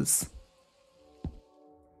those!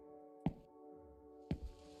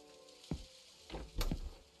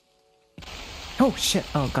 Oh shit!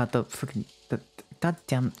 Oh god, the freaking... The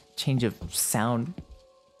goddamn change of sound.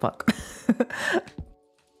 Fuck.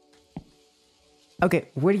 Okay,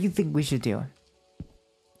 what do you think we should do?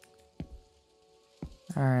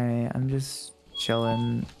 Alright, I'm just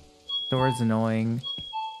chilling. Door's annoying.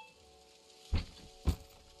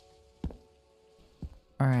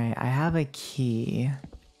 Alright, I have a key.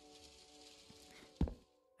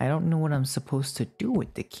 I don't know what I'm supposed to do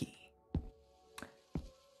with the key.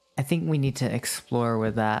 I think we need to explore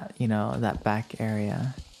with that, you know, that back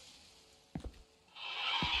area.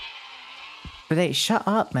 But hey, shut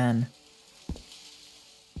up, man.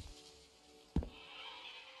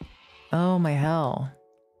 Oh my hell.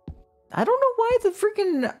 I don't know why the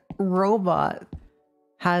freaking robot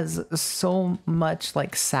has so much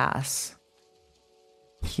like sass.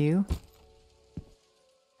 Q.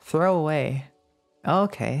 Throw away.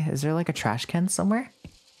 Okay, is there like a trash can somewhere?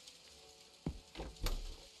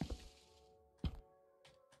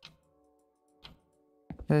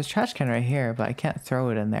 There's a trash can right here, but I can't throw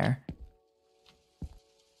it in there.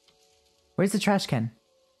 Where's the trash can?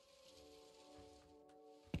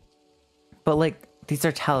 But like, these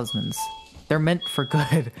are talismans. They're meant for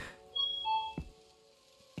good.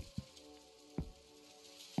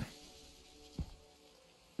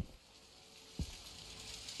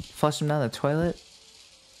 Flush them down the toilet?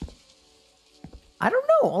 I don't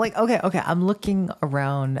know. Like, okay, I'm looking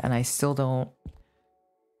around and I still don't...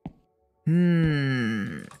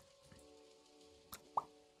 Do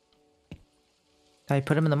I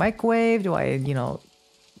put them in the microwave? Do I, you know,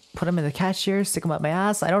 put them in the cashier, stick them up my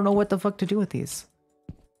ass? I don't know what the fuck to do with these.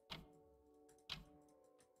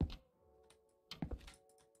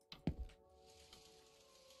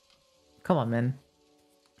 Come on, man.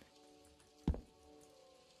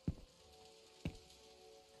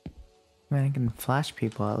 I mean, I can flash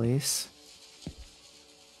people at least.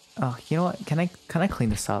 Oh, you know what? Can I clean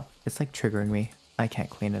this up? It's like triggering me. I can't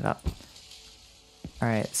clean it up.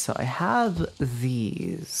 Alright, so I have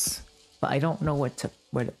these, but I don't know where to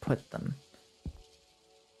put them.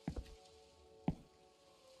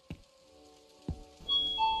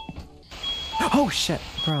 Oh shit,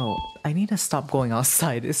 bro. I need to stop going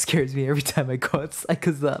outside. It scares me every time I go outside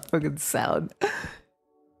because of that fucking sound.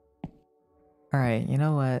 Alright, you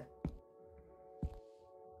know what?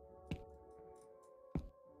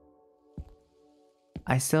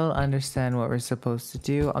 I still don't understand what we're supposed to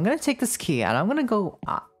do. I'm gonna take this key and I'm gonna go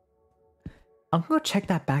check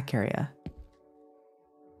that back area.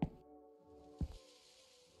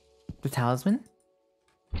 The talisman?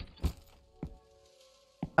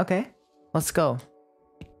 Okay, let's go.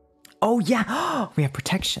 Oh yeah, we have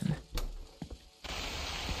protection.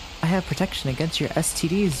 I have protection against your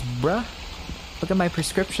STDs, bruh. Look at my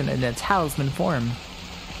prescription in a talisman form.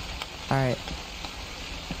 Alright.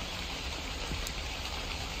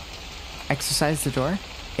 Exercise the door?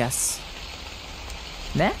 Yes.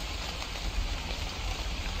 Nah?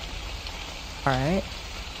 Alright.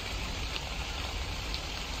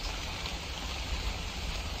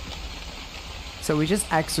 So we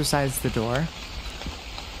just exercised the door.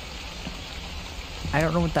 I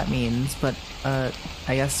don't know what that means, but I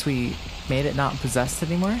guess we made it not possessed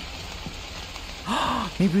anymore?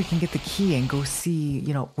 Maybe we can get the key and go see,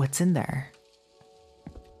 you know, what's in there.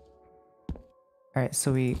 Alright,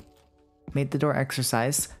 so we made the door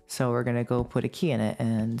exercise, so we're gonna go put a key in it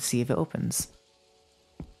and see if it opens.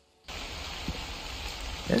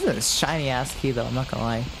 This is a shiny ass key though, I'm not gonna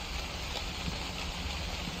lie.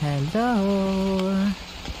 Hello.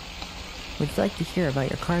 Would you like to hear about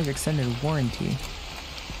your car's extended warranty?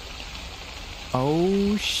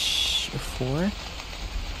 Oh, for?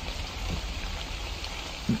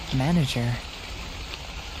 Manager.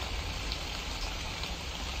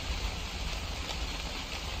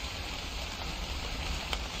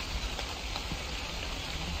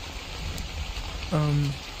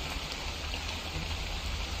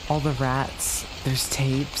 All the rats. There's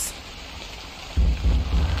tapes.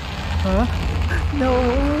 Huh? No.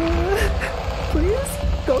 Please?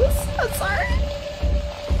 Ghost? I'm sorry.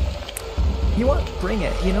 You know what? Bring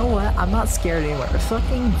it. You know what? I'm not scared anymore.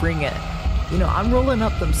 Fucking bring it. You know, I'm rolling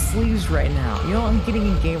up them sleeves right now. You know, I'm getting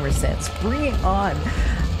in gamer sense. Bring it on.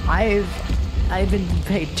 I've been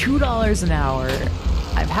paid $2 an hour.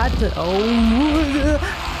 I've had to...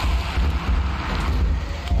 Oh...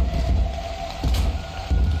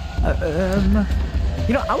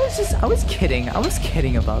 You know, I was kidding. I was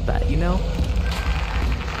kidding about that, you know?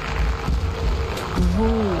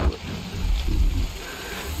 Whoa.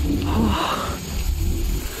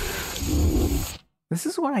 This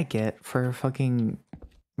is what I get for fucking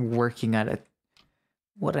working at it.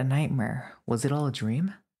 What a nightmare. Was it all a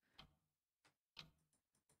dream?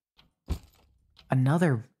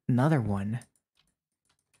 Another one.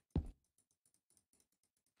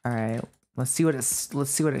 All right. Let's see what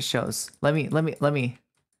it shows. Let me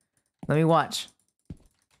watch.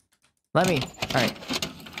 All right.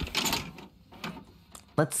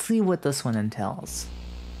 Let's see what this one entails.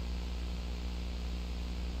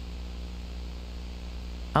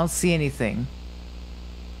 I don't see anything.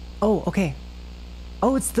 Oh, okay.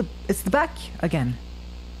 Oh, it's the back again.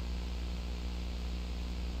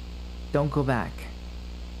 Don't go back.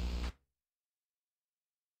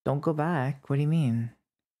 Don't go back. What do you mean?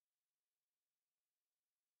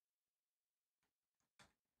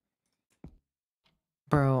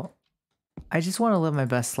 Bro, I just want to live my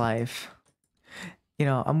best life. You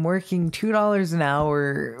know, I'm working $2 an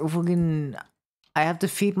hour. Fucking, I have to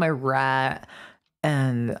feed my rat,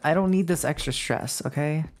 and I don't need this extra stress,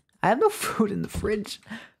 okay? I have no food in the fridge.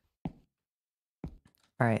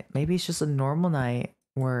 Alright, maybe it's just a normal night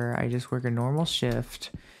where I just work a normal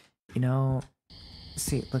shift. You know,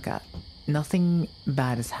 see, look at, nothing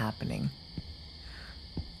bad is happening.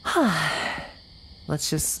 Let's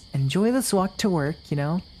just enjoy this walk to work, you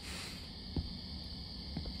know?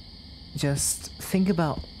 Just think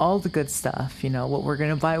about all the good stuff, you know, what we're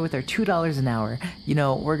gonna buy with our $2 an hour. You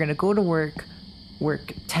know, we're gonna go to work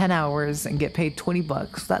 10 hours and get paid 20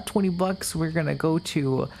 bucks. That 20 bucks, we're gonna go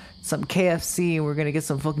to some KFC and we're gonna get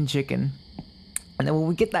some fucking chicken. And then when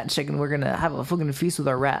we get that chicken, we're gonna have a fucking feast with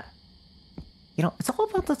our rat. You know, it's all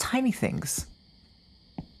about the tiny things.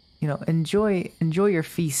 You know, enjoy your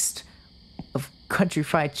feast of country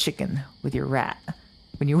fried chicken with your rat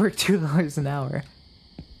when you work $2 an hour.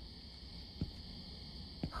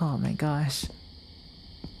 Oh my gosh.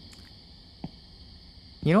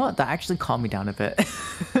 You know what? That actually calmed me down a bit.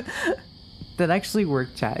 That actually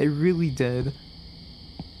worked, chat. It really did.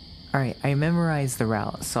 Alright, I memorized the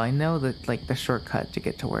route, so I know that, like, the shortcut to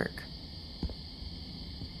get to work.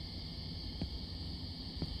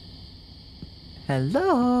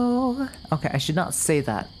 Hello? Okay, I should not say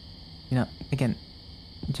that. You know, again,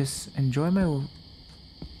 just enjoy my...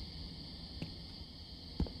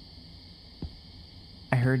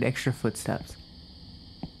 I heard extra footsteps.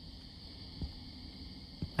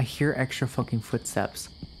 I hear extra fucking footsteps.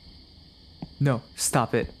 No,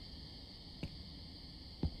 stop it.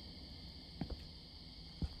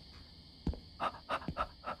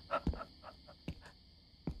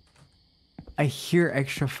 I hear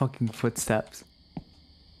extra fucking footsteps.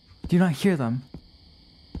 Do you not hear them?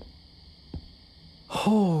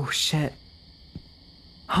 Oh shit.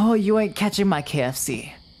 Oh, you ain't catching my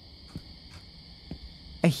KFC.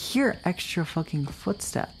 I hear extra fucking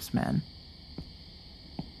footsteps, man.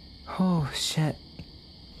 Oh shit.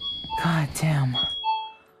 God damn.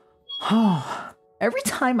 Oh. Every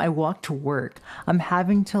time I walk to work, I'm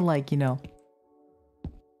having to, like, you know...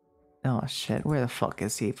 Oh shit, where the fuck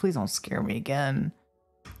is he? Please don't scare me again.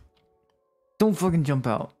 Don't fucking jump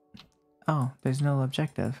out. Oh, there's no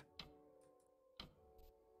objective.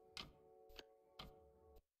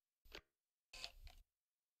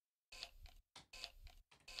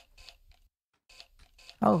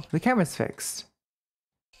 Oh, the camera's fixed.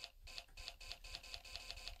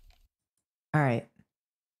 Alright.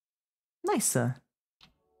 Nice.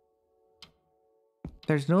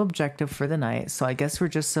 There's no objective for the night, so I guess we're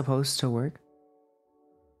just supposed to work.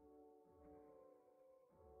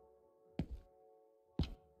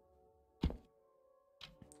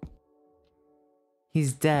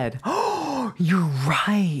 He's dead. Oh, you're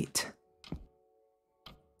right.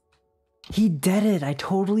 He did it. I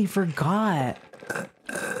totally forgot.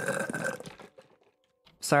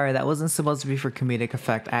 Sorry, that wasn't supposed to be for comedic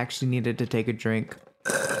effect. I actually needed to take a drink.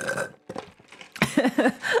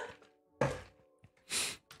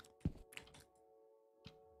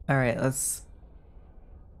 Alright, let's...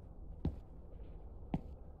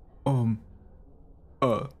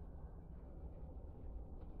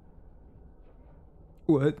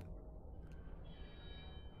 What?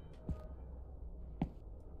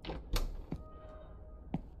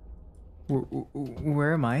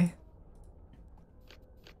 Where am I?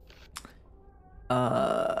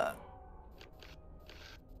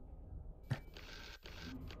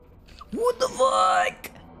 What the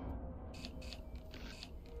fuck?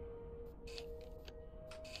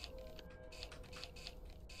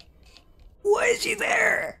 Why is she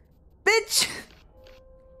there? Bitch!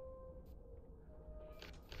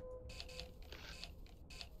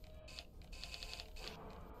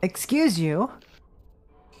 Excuse you?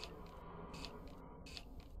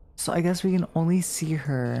 So I guess we can only see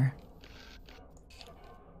her,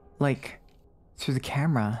 like, through the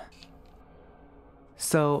camera.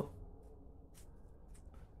 So...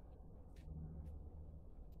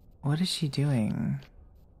 what is she doing?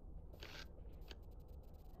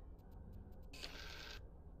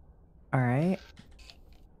 Alright.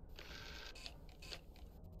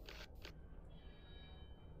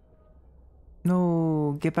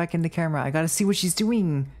 No, get back in the camera. I gotta see what she's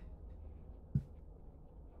doing.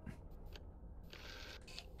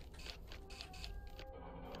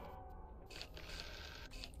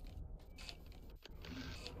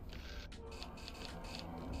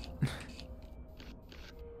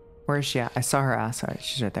 Where is she at? I saw her ass. Alright,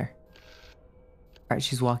 she's right there. Alright,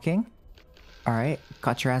 she's walking. Alright,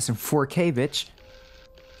 got your ass in 4K, bitch.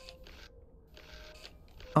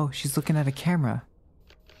 Oh, she's looking at a camera.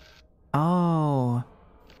 Oh.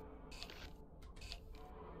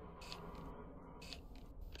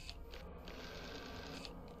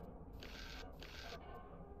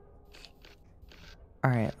 All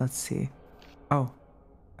right, let's see. Oh.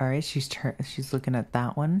 All right, she's looking at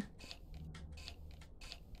that one.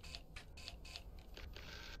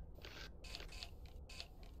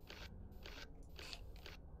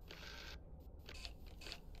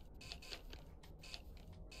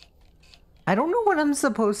 I don't know what I'm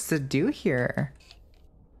supposed to do here.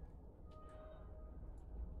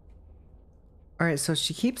 All right, so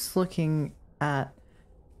she keeps looking at...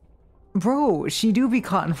 Bro, she do be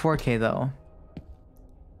caught in 4K though.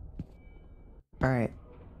 All right.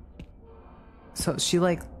 So she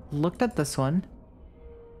like looked at this one.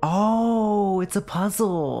 Oh, it's a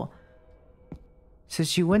puzzle. So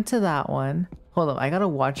she went to that one. Hold up, I gotta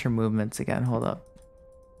watch her movements again. Hold up.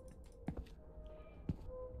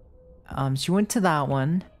 She went to that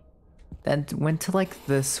one. Then went to like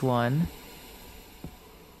this one.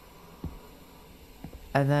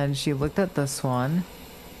 And then she looked at this one.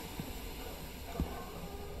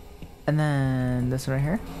 And then this one right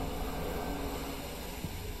here.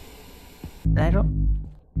 And I don't...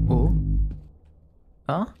 Oh.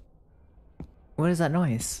 Huh? What is that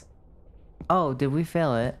noise? Oh, did we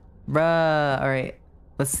fail it? Bruh. Alright.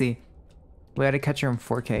 Let's see. We gotta catch her in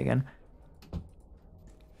 4K again.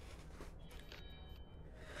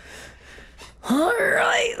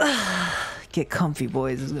 Alright. Get comfy,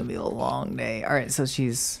 boys. It's gonna be a long day. Alright, so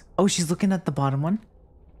she's... Oh, she's looking at the bottom one.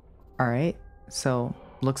 Alright. So,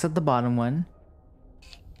 looks at the bottom one.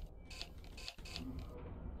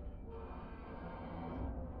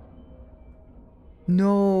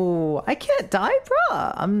 No, I can't die,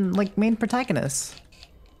 bruh. I'm like main protagonist.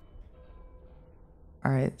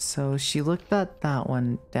 Alright, so she looked at that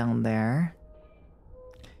one down there.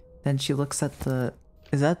 Then she looks at the...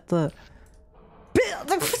 Is that the...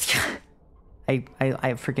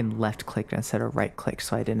 I freaking left clicked instead of right click,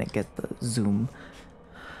 so I didn't get the zoom.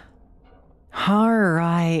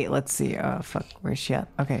 Alright, let's see. Fuck, where's she at?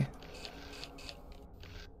 Okay.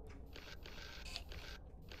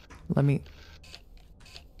 Let me...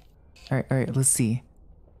 Alright, let's see.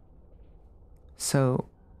 So,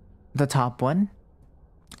 the top one.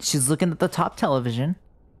 She's looking at the top television.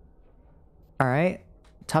 Alright,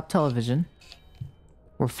 top television.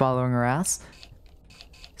 We're following her ass.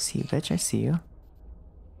 See you, bitch, I see you.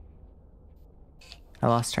 I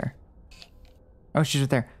lost her. Oh, she's right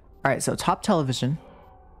there. Alright, so top television.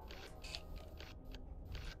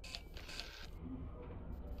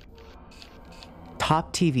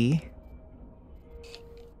 Top TV.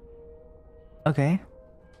 Okay.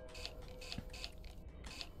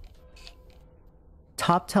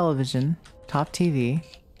 Top television. Top TV.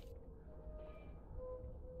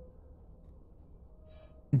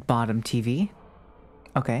 Bottom TV.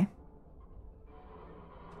 Okay.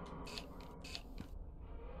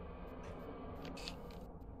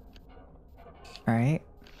 Alright.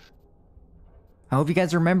 I hope you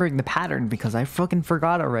guys are remembering the pattern because I fucking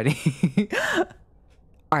forgot already.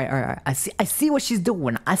 Alright. I see what she's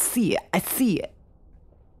doing. I see it.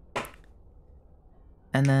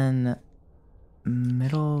 And then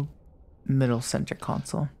middle center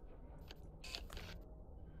console.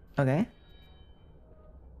 Okay.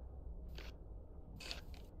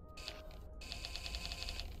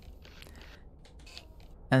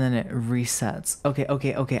 And then it resets.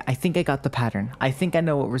 Okay. I think I got the pattern. I think I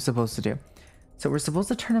know what we're supposed to do. So we're supposed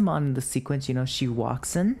to turn him on in the sequence, you know, she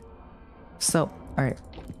walks in. So, alright.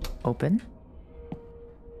 Open.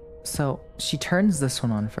 So, she turns this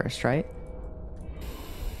one on first, right?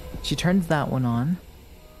 She turns that one on.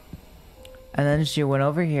 And then she went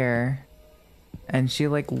over here. And she,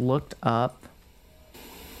 like, looked up.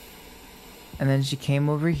 And then she came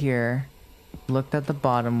over here. Looked at the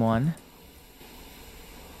bottom one.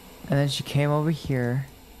 And then she came over here,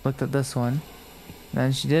 looked at this one. And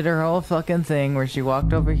then she did her whole fucking thing where she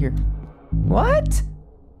walked over here. What?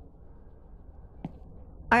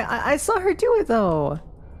 I saw her do it though.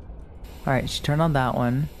 Alright, she turned on that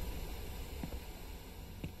one.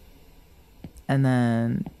 And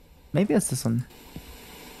then maybe it's this one.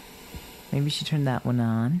 Maybe she turned that one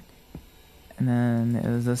on. And then it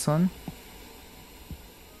was this one.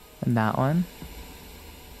 And that one.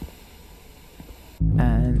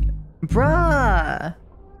 And bruh.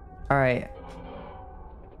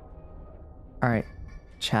 Alright,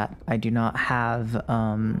 chat. I do not have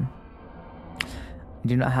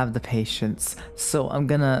the patience, so I'm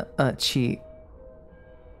gonna cheat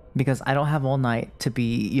because I don't have all night to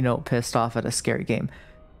be, you know, pissed off at a scary game.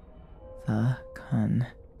 The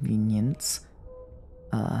convenience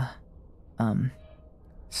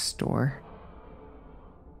Store.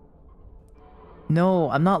 No,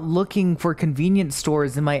 I'm not looking for convenience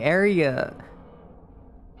stores in my area.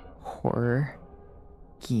 Horror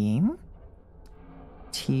game?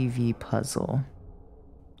 TV puzzle.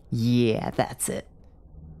 Yeah, that's it.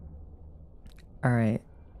 Alright,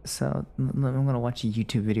 so I'm gonna watch a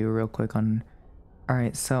YouTube video real quick on...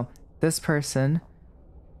 Alright, so this person...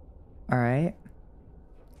 Alright.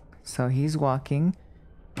 So he's walking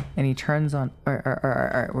and he turns on...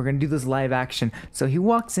 Alright, we're gonna do this live action. So he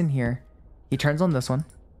walks in here. He turns on this one.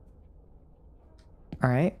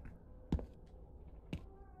 Alright.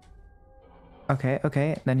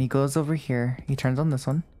 Okay. Then he goes over here. He turns on this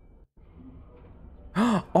one.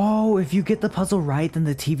 Oh, if you get the puzzle right, then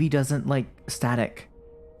the TV doesn't, like, static.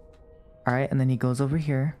 Alright, and then he goes over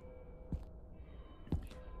here. And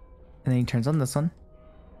then he turns on this one.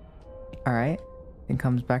 Alright. Then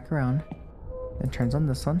comes back around. Then turns on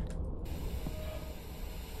this one.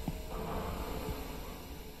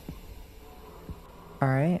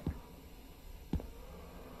 Alright.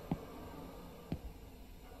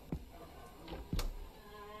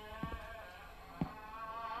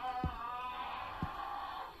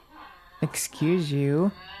 Excuse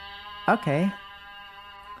you. Okay.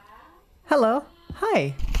 Hello.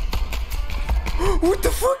 Hi. What the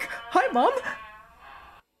fuck? Hi, Mom.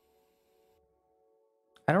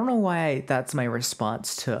 I don't know why that's my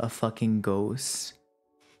response to a fucking ghost.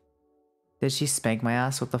 Did she spank my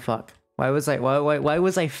ass? What the fuck? Why was my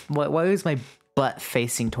butt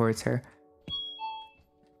facing towards her?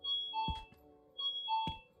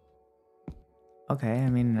 Okay, I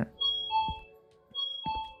mean...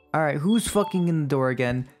 Alright, who's fucking in the door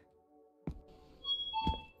again?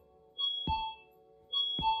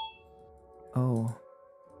 Oh.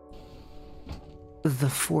 The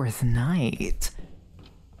fourth night.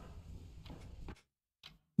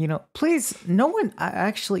 You know, please, no one...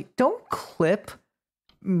 Actually, don't clip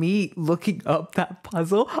me looking up that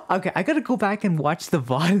puzzle. Okay, I gotta go back and watch the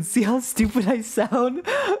VOD and see how stupid I sound.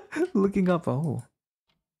 Looking up... Oh.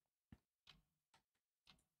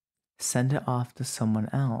 Send it off to someone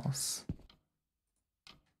else.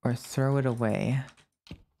 Or throw it away.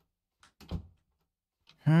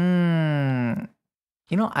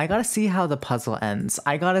 You know, I gotta see how the puzzle ends.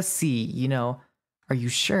 I gotta see, you know. Are you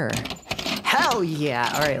sure? Hell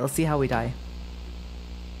yeah! Alright, let's see how we die.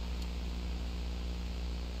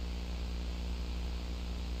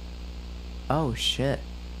 Oh shit.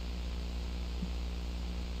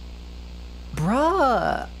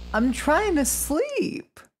 Bruh! I'm trying to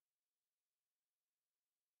sleep!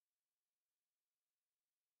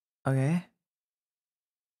 Okay.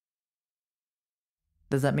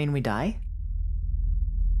 Does that mean we die?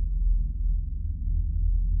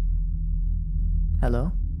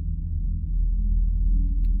 Hello?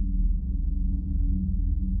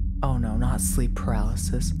 Oh no, not sleep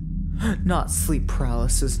paralysis. Not sleep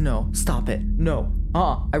paralysis, no. Stop it. No.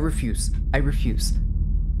 I refuse. I refuse.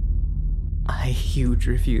 I huge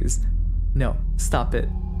refuse. No, stop it.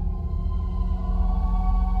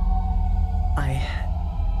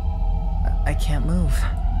 I can't move.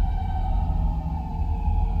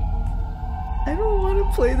 I don't want to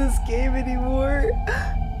play this game anymore.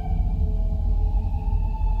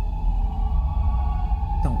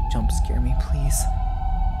 Don't jump scare me, please.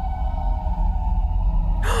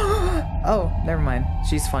 Oh, never mind.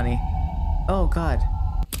 She's funny. Oh god.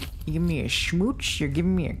 You give me a schmooch? You're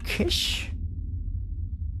giving me a kiss?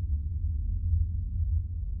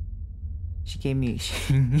 She gave me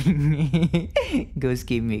Ghost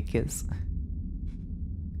gave me a kiss.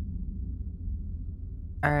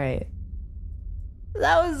 Alright.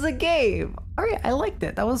 That was the game! Alright, I liked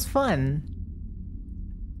it. That was fun.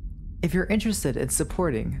 If you're interested in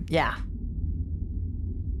supporting, yeah.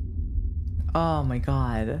 Oh my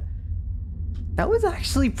god. That was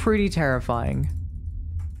actually pretty terrifying.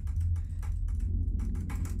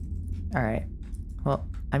 Alright. Well,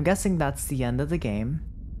 I'm guessing that's the end of the game.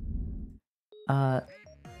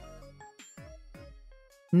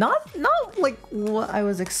 Not like what I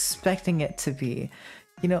was expecting it to be.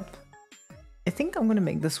 You know, I think I'm gonna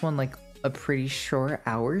make this one like a pretty short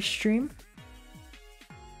hour stream.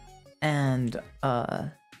 And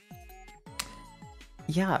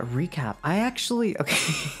yeah, recap. I actually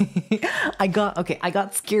I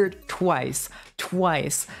got scared twice.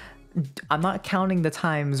 I'm not counting the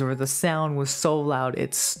times where the sound was so loud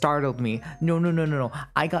it startled me. No.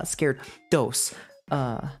 I got scared. Dose.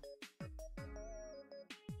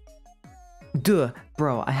 Duh,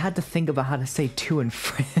 bro, I had to think about how to say two in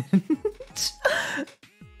French.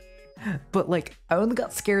 But like, I only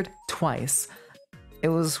got scared twice. It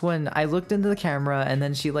was when I looked into the camera and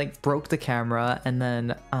then she like broke the camera, and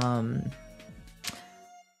then I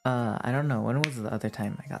don't know, when was the other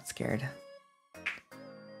time I got scared?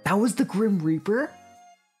 That was the Grim Reaper?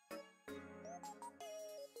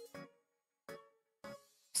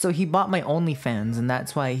 So he bought my OnlyFans and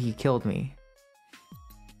that's why he killed me.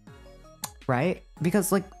 Right?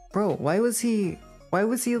 Because like, bro, why was he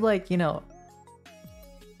like, you know,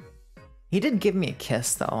 he did give me a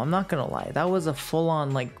kiss though, I'm not gonna lie. That was a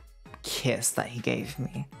full-on like kiss that he gave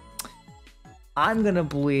me. I'm gonna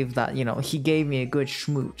believe that, you know, he gave me a good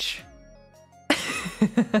schmooch.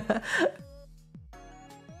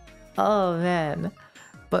 Oh man.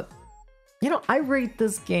 But, you know, I rate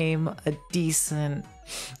this game a decent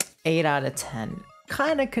 8 out of 10.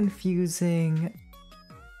 Kind of confusing,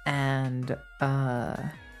 and yeah,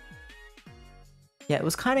 it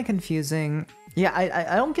was kind of confusing. Yeah,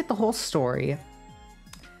 I don't get the whole story.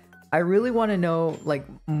 I really want to know like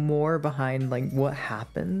more behind like what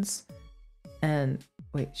happens. And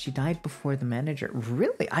wait, she died before the manager.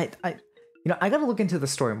 Really? I you know, I gotta look into the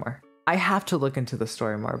story more. I have to look into the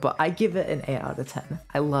story more, but I give it an 8 out of 10.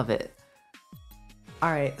 I love it.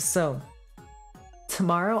 Alright, so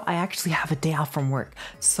tomorrow I actually have a day off from work.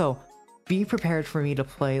 So be prepared for me to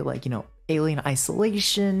play like, you know, Alien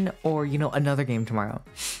Isolation or, you know, another game tomorrow.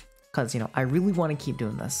 Because, you know, I really want to keep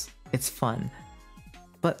doing this. It's fun.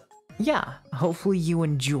 But yeah, hopefully you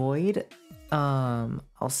enjoyed.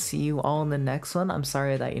 I'll see you all in the next one. I'm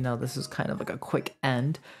sorry that, you know, this is kind of like a quick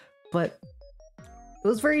end, but it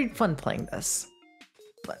was very fun playing this.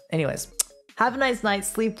 But anyways, have a nice night,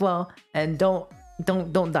 sleep well, and don't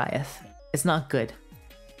die. It's not good.